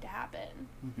whatever is going to happen.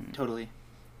 Totally.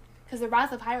 because the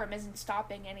Wrath of Hiram isn't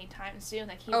stopping anytime soon.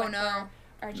 Like, he Oh, went no.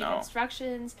 for Archie No.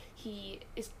 Instructions. He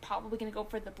is probably going to go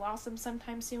for the Blossom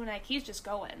sometime soon. Like, he's just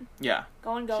going. Yeah,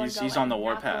 Going. He's on the not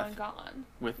warpath. Gone.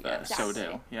 with Yeah, exactly.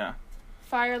 Sodale. Yeah.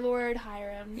 Fire Lord,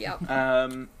 Hiram.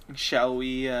 Yep. Shall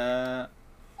we? On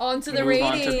to the Move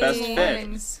on ratings. to best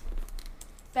fit.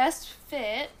 Best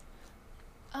fit.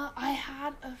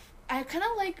 I kind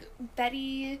of like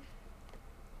Betty.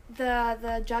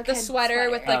 The Jughead The sweater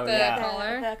with, like, Oh, the yeah.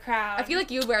 collar. the crown. I feel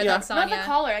like you would wear Yeah. that, Sonya. not the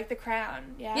collar, like the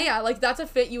crown. Yeah. Yeah, like, that's a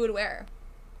fit you would wear.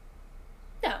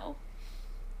 No.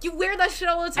 You wear that shit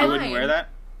all the You time. wouldn't wear that?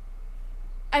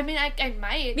 I mean, I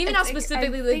might. Maybe I not think- I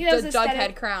specifically think the that was Jughead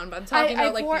aesthetic. crown, but I'm talking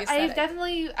about, like, the aesthetic.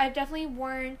 I've definitely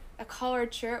worn a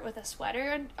collared shirt with a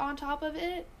sweater on top of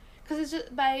it, because it's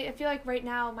just. But I feel like right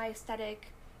now my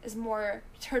aesthetic is more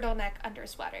turtleneck under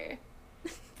sweater.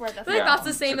 For the I feel like Yeah, that's the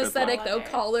it's same a good aesthetic, point. though.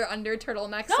 Collar under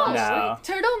turtleneck No, slash.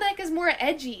 No. turtleneck is more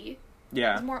edgy.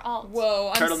 Yeah. It's more alt.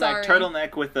 Whoa, I'm sorry.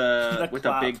 Turtleneck with The a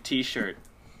clap. big T-shirt.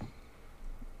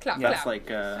 Clap, That's clap.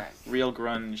 like real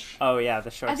grunge. Oh yeah, the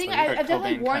short I think sleeve. I've Kurt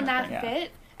definitely Cobain worn kind of that thing. Yeah.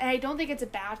 fit, and I don't think it's a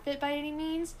bad fit by any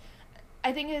means.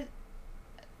 I think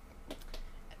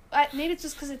maybe it's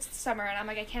just because it's summer, and I'm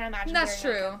like, I can't imagine That's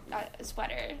wearing like, a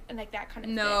sweater and like that kind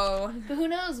of No. fit. But who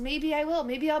knows? Maybe I will.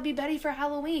 Maybe I'll be Betty for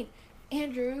Halloween.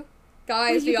 Andrew,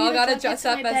 Guys, Will you we be all the gotta Jughead dress to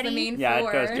up my as the Betty? main Yeah, it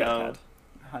four. goes Go.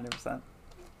 Jughead. 100%.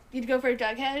 you'd go for a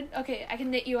Jughead? Okay, I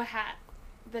can knit you a hat.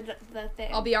 The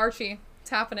thing. I'll be Archie. It's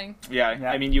happening. Yeah,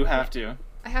 Yeah. I mean you have to.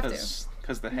 I have to.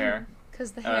 Because the hair.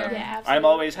 Because the hair. Yeah, I'm absolutely.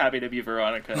 always happy to be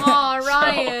Veronica. Aw, So-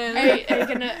 Ryan. Are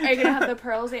you gonna have the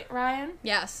pearls, Ryan?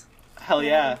 Yes. Hell You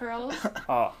have yeah. the pearls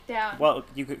Oh, down. well,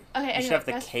 you could. Okay, you anyway, should have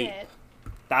the best cape. fit.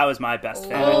 That was my best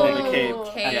fit. Oh, I think. the cape.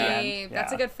 Cape. At the end,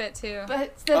 That's a yeah. good fit, too.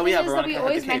 But the Oh, thing yeah, is that Veronica we had the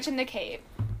always cape. mention the cape.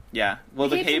 Yeah. Well,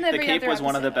 The the cape's in cape every the cape other was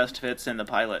one of the episode. best fits in the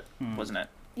pilot, wasn't it?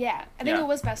 Yeah, I think Yeah. it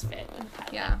was best fit in the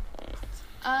pilot. Yeah.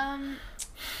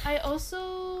 I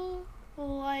also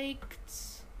liked.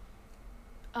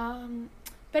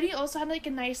 Betty also had like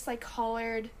a nice like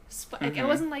collared. Like it Mhm.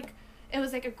 wasn't like it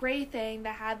was like a gray thing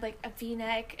that had like a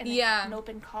V-neck and like, Yeah. an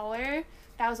open collar.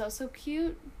 That was also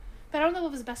cute, but I don't know if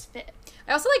it was the best fit.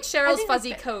 I also like Cheryl's think fuzzy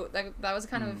that's fit. coat. That was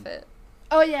kind of a fit.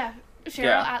 Oh yeah. Cheryl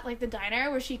Yeah. at like the diner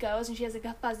where she goes and she has like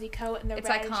a fuzzy coat and the It's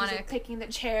red and she's iconic. like picking the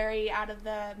cherry out of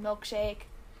the milkshake.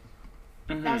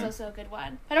 Mhm. That was also a good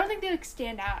one. I don't think they like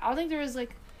stand out. I don't think there was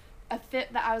like a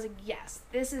fit that I was like, yes,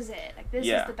 this is it. Like this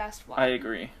Yeah, is the best one. I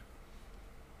agree.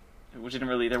 It didn't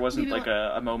really. There wasn't Maybe like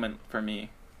a moment for me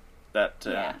that.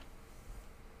 Yeah.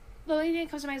 The only thing that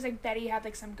comes to mind is like Betty had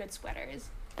like some good sweaters.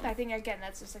 But I think again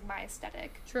that's just like my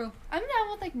aesthetic. True. I'm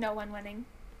down with like no one winning.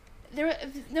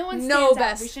 If no one stands No out,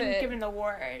 best we shouldn't fit. give an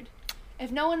award. If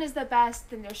no one is the best,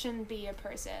 then there shouldn't be a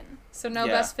person. So no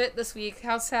Yeah. best fit this week.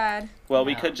 How sad. Well,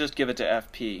 we No. could just give it to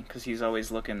FP because he's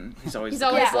always looking. He's always He's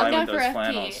looking always Yeah, fly I'm down with for those FP.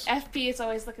 flannels. FP is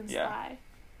always looking Yeah. sly.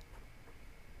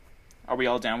 Are we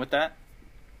all down with that?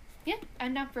 Yeah,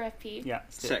 I'm down for FP. Yeah.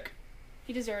 let's do it. Sick.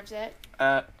 He deserves it.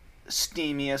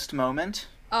 Steamiest moment.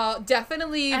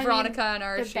 Definitely I mean, Veronica and The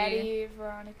Archie. Betty,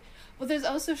 Veronica. Well, there's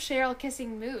also Cheryl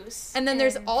kissing Moose. And then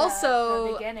there's in the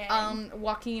also beginning.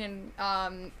 Joaquin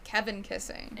and Kevin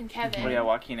kissing. and Kevin. Oh yeah,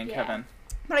 Joaquin and Yeah. Kevin.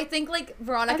 But I think like I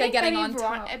Veronica think getting Betty on and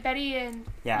top. Betty and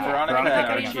Yeah. Veronica and Betty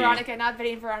and Archie. Veronica, not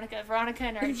Betty and Veronica. Veronica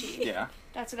and Archie. Yeah.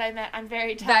 That's what I meant. I'm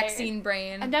very tired. Vaccine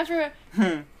brain. I'm down for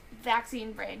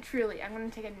vaccine brain. Truly, I'm gonna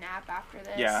take a nap after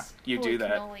this. Yeah, you Holy do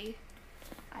that. cannoli.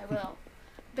 I will.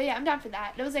 But yeah, I'm down for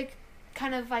that. It was like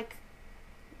kind of like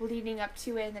leading up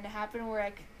to it, and then it happened. We're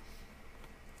like,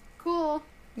 cool.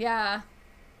 Yeah.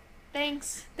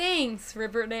 Thanks. Thanks,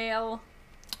 Riverdale.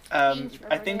 Thanks,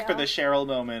 I think for the Cheryl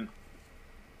moment,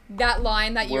 That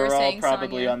line that you were we're all saying, probably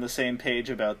Sonia. on the same page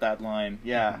about that line.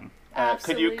 Yeah. Mhm.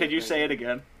 Could you Absolutely. say it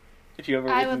again? If you ever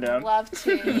I written would down. love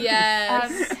to.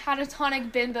 Yes.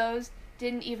 Catatonic bimbos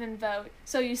didn't even vote.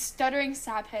 So you stuttering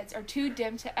sapheads are too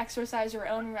dim to exercise your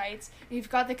own rights. You've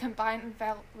got the combined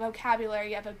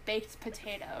vocabulary of a baked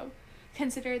potato.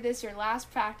 Consider this your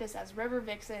last practice as River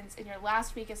Vixens and your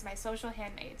last week as my social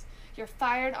handmaids. You're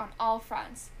fired on all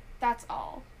fronts. That's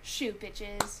all. Shoo,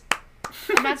 bitches.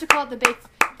 I'm not to call it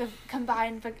the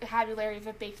combined vocabulary of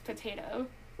a baked potato.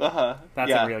 That's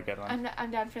yeah. a real good one. I'm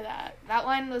down for that. That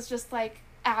line was just like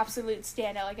absolute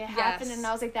standout. Like it happened, Yes. and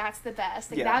I was like, "That's the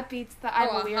best." Like Yeah. that beats the "I'm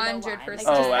Oh, a weirdo" line. 100%. Like,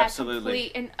 Oh, just that absolutely.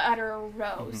 complete and utter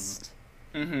roast.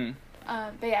 Mm-hmm.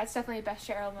 But yeah, it's definitely a best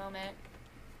Cheryl moment.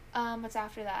 What's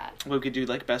after that? We could do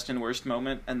like best and worst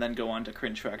moment, and then go on to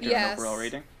cringe factor Yes. and overall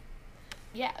rating.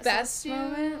 Yeah, so Best let's do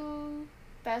moment?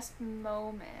 Best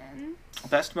moment.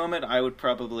 Best moment, I would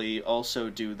probably also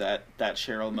do that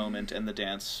Cheryl moment and the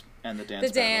dance and the dance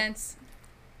The battle. dance.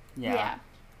 Yeah.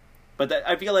 But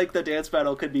I feel like the dance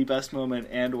battle could be best moment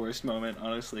and worst moment,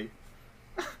 honestly.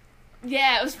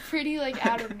 Yeah, it was pretty, like,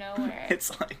 out of nowhere.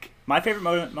 It's like... My favorite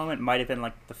moment might have been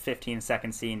like the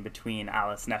 15-second scene between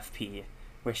Alice and FP,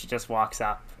 where she just walks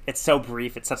up. It's so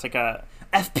brief. It's such like a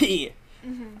FP.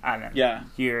 I don't know. Yeah.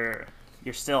 You're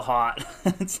still hot.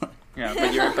 It's like, Yeah,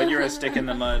 but you're a stick in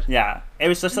the mud. yeah. It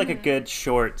was just like a good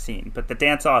short scene, but the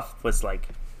dance off was like,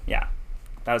 yeah,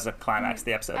 that was a climax of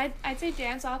the episode. I'd say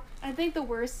dance off. I think the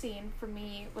worst scene for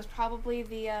me was probably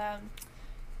the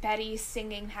Betty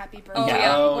singing "Happy Birthday." Oh Yeah.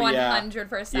 yeah, Oh, yeah.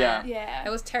 100%. Yeah. Yeah. It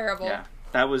was terrible. Yeah.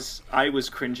 I was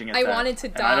cringing at I that. wanted to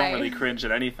And I die. don't really cringe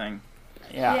at anything.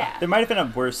 Yeah. There might have been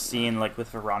a worse scene like with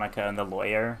Veronica and the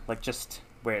lawyer, like just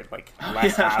where like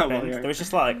less yeah, happened. lawyer. There was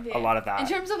just like a lot of that. In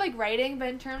terms of like writing, but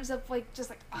in terms of like just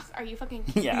like, ugh, are you fucking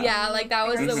kidding Yeah. me? Yeah, like that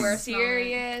was Are the you worst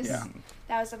serious? Yeah.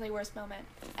 That was definitely the worst moment.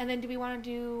 And then do we want to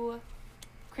do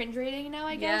cringe rating now,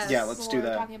 I guess? Yes. Yeah, let's do Or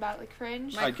that. talking about like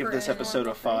cringe. My I'd give this cringe. episode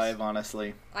a 5,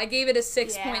 honestly. I gave it a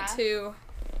 6.2.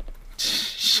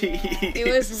 Jeez. It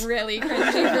was really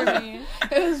cringy for me.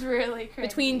 It was really cringy.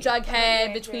 Between But Jughead,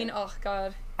 I between enjoyed oh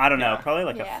god. I don't know, Yeah. probably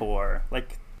like Yeah. a 4.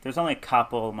 Like there's only a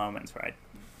couple moments where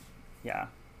yeah.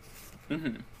 Mm-hmm.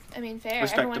 it. I mean, fair.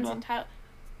 Respectable. Everyone's entitled.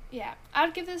 Yeah, I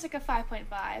would give this like a 5.5.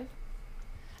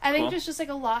 I think Cool. there's just like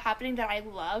a lot happening that I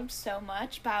loved so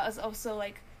much, but I was also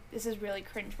like, this is really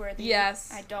cringeworthy.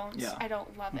 Yes. I don't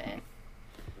love Mm-hmm. it.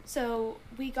 So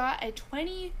we got a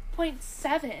 20.7,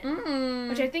 Mm.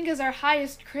 which I think is our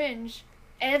highest cringe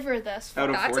ever thus far. Out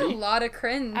of That's 40? a lot of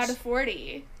cringe. Out of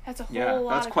 40. That's a whole Yeah,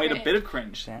 lot that's of quite cringe. a bit of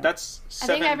cringe. Yeah. That's I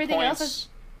think 7 everything points else is-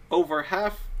 over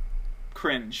half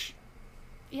cringe.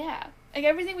 Yeah. Like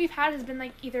everything we've had has been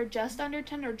like either just under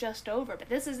 10 or just over, but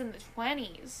this is in the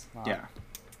 20s. Wow. Yeah.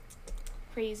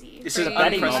 Crazy. This is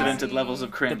Crazy. unprecedented levels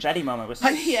of The cringe. Betty moment was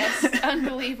Yes,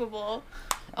 unbelievable.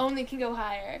 Only can go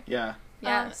higher. Yeah.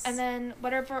 Yes. And then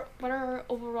what are our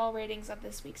overall ratings of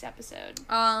this week's episode?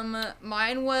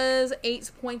 Mine was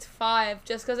 8.5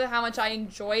 just because of how much I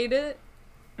enjoyed it.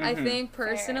 I Mhm. think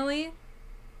personally,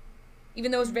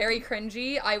 even though it was very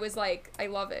cringy, I was like, I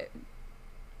love it.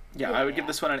 Yeah, I would give Yeah,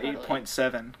 this one an totally.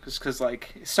 8.7 because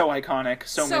like so iconic,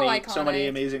 so So many iconic.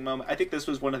 amazing moments. I think this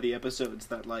was one of the episodes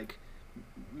that like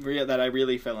that I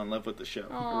really fell in love with the show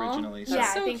Aw. originally. So.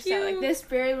 Yeah, so I think so. Like cute. this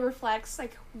very reflects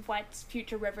like what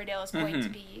future Riverdale is going to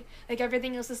Mhm. be. Like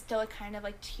everything else is still kind of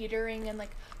like teetering and like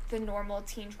the normal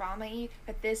teen drama-y,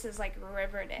 but this is like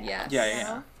Riverdale. Yes. Yeah, you yeah.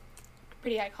 know?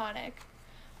 Pretty iconic.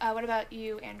 What about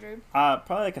you, Andrew?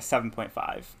 probably like a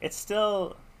 7.5. It's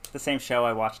still the same show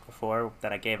I watched before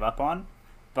that I gave up on,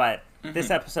 but this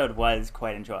Mhm. episode was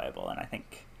quite enjoyable, and I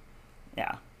think,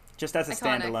 yeah, just as a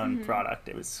Iconic. standalone product,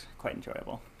 it was quite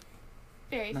enjoyable.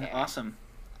 Very fair. Awesome.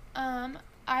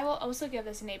 I will also give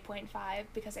this an 8.5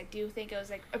 because I do think it was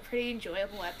like a pretty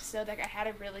enjoyable episode. Like I had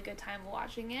a really good time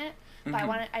watching it, but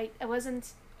Mhm. I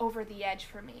wasn't over the edge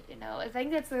for me, you know. I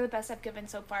think that's the best I've given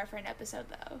so far for an episode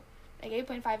though. Like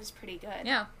 8.5 is pretty good.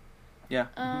 Yeah. Yeah.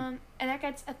 And that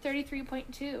gets a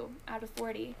 33.2 out of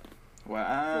 40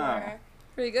 Wow. for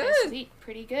Pretty this good. week.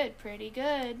 Pretty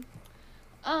good.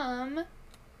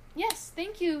 Yes,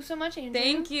 thank you so much, Andrew.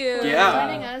 Thank you. For Yeah.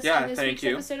 joining us Yeah, on this thank week's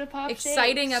you. episode of Pop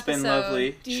Exciting Shakes. It's been episode.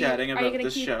 lovely Do you- chatting are you about gonna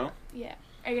this keep- show. Yeah.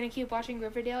 Are you gonna keep watching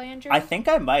Riverdale, Andrew? I think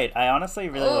I might. I honestly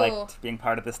really Oh. liked being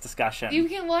part of this discussion. You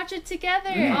can watch it together.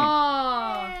 Mhm.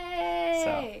 Aw.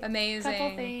 Yay! Amazing.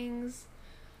 Couple things.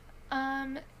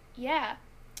 Yeah.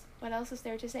 What else is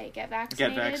there to say? Get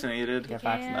vaccinated. Get vaccinated. Get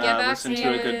Can. vaccinated. Get Listen to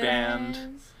a good vaccinated.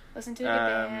 band. Listen to a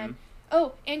good band.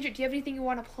 Oh, Andrew, do you have anything you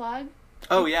want to plug?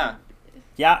 Oh yeah.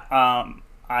 Yeah,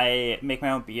 I make my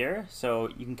own beer, so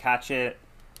you can catch it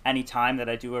anytime that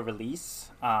I do a release.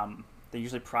 They're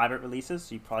usually private releases,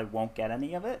 so you probably won't get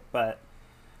any of it, but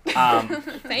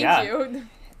Thank yeah. you.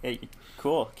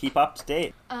 Cool. Keep up to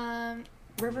date.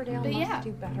 Riverdale But must yeah.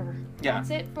 do better. Yeah. That's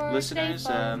it for Listeners,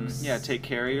 today, folks. yeah, take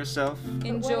care of yourself.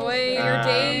 Enjoy your Um,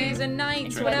 days and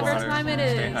nights, Drink whatever water, time it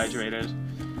is. Stay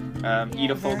hydrated.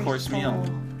 Eat a full Very course meal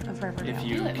full of Riverdale. if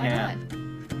you Do it, why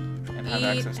can, and have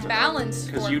access Eat to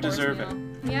balanced. 'Cause you deserve it.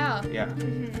 Yeah. it. Yeah.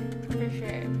 For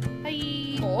sure.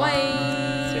 Bye. Boy.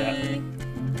 See ya.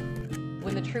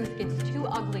 When the truth gets too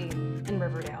ugly in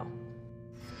Riverdale.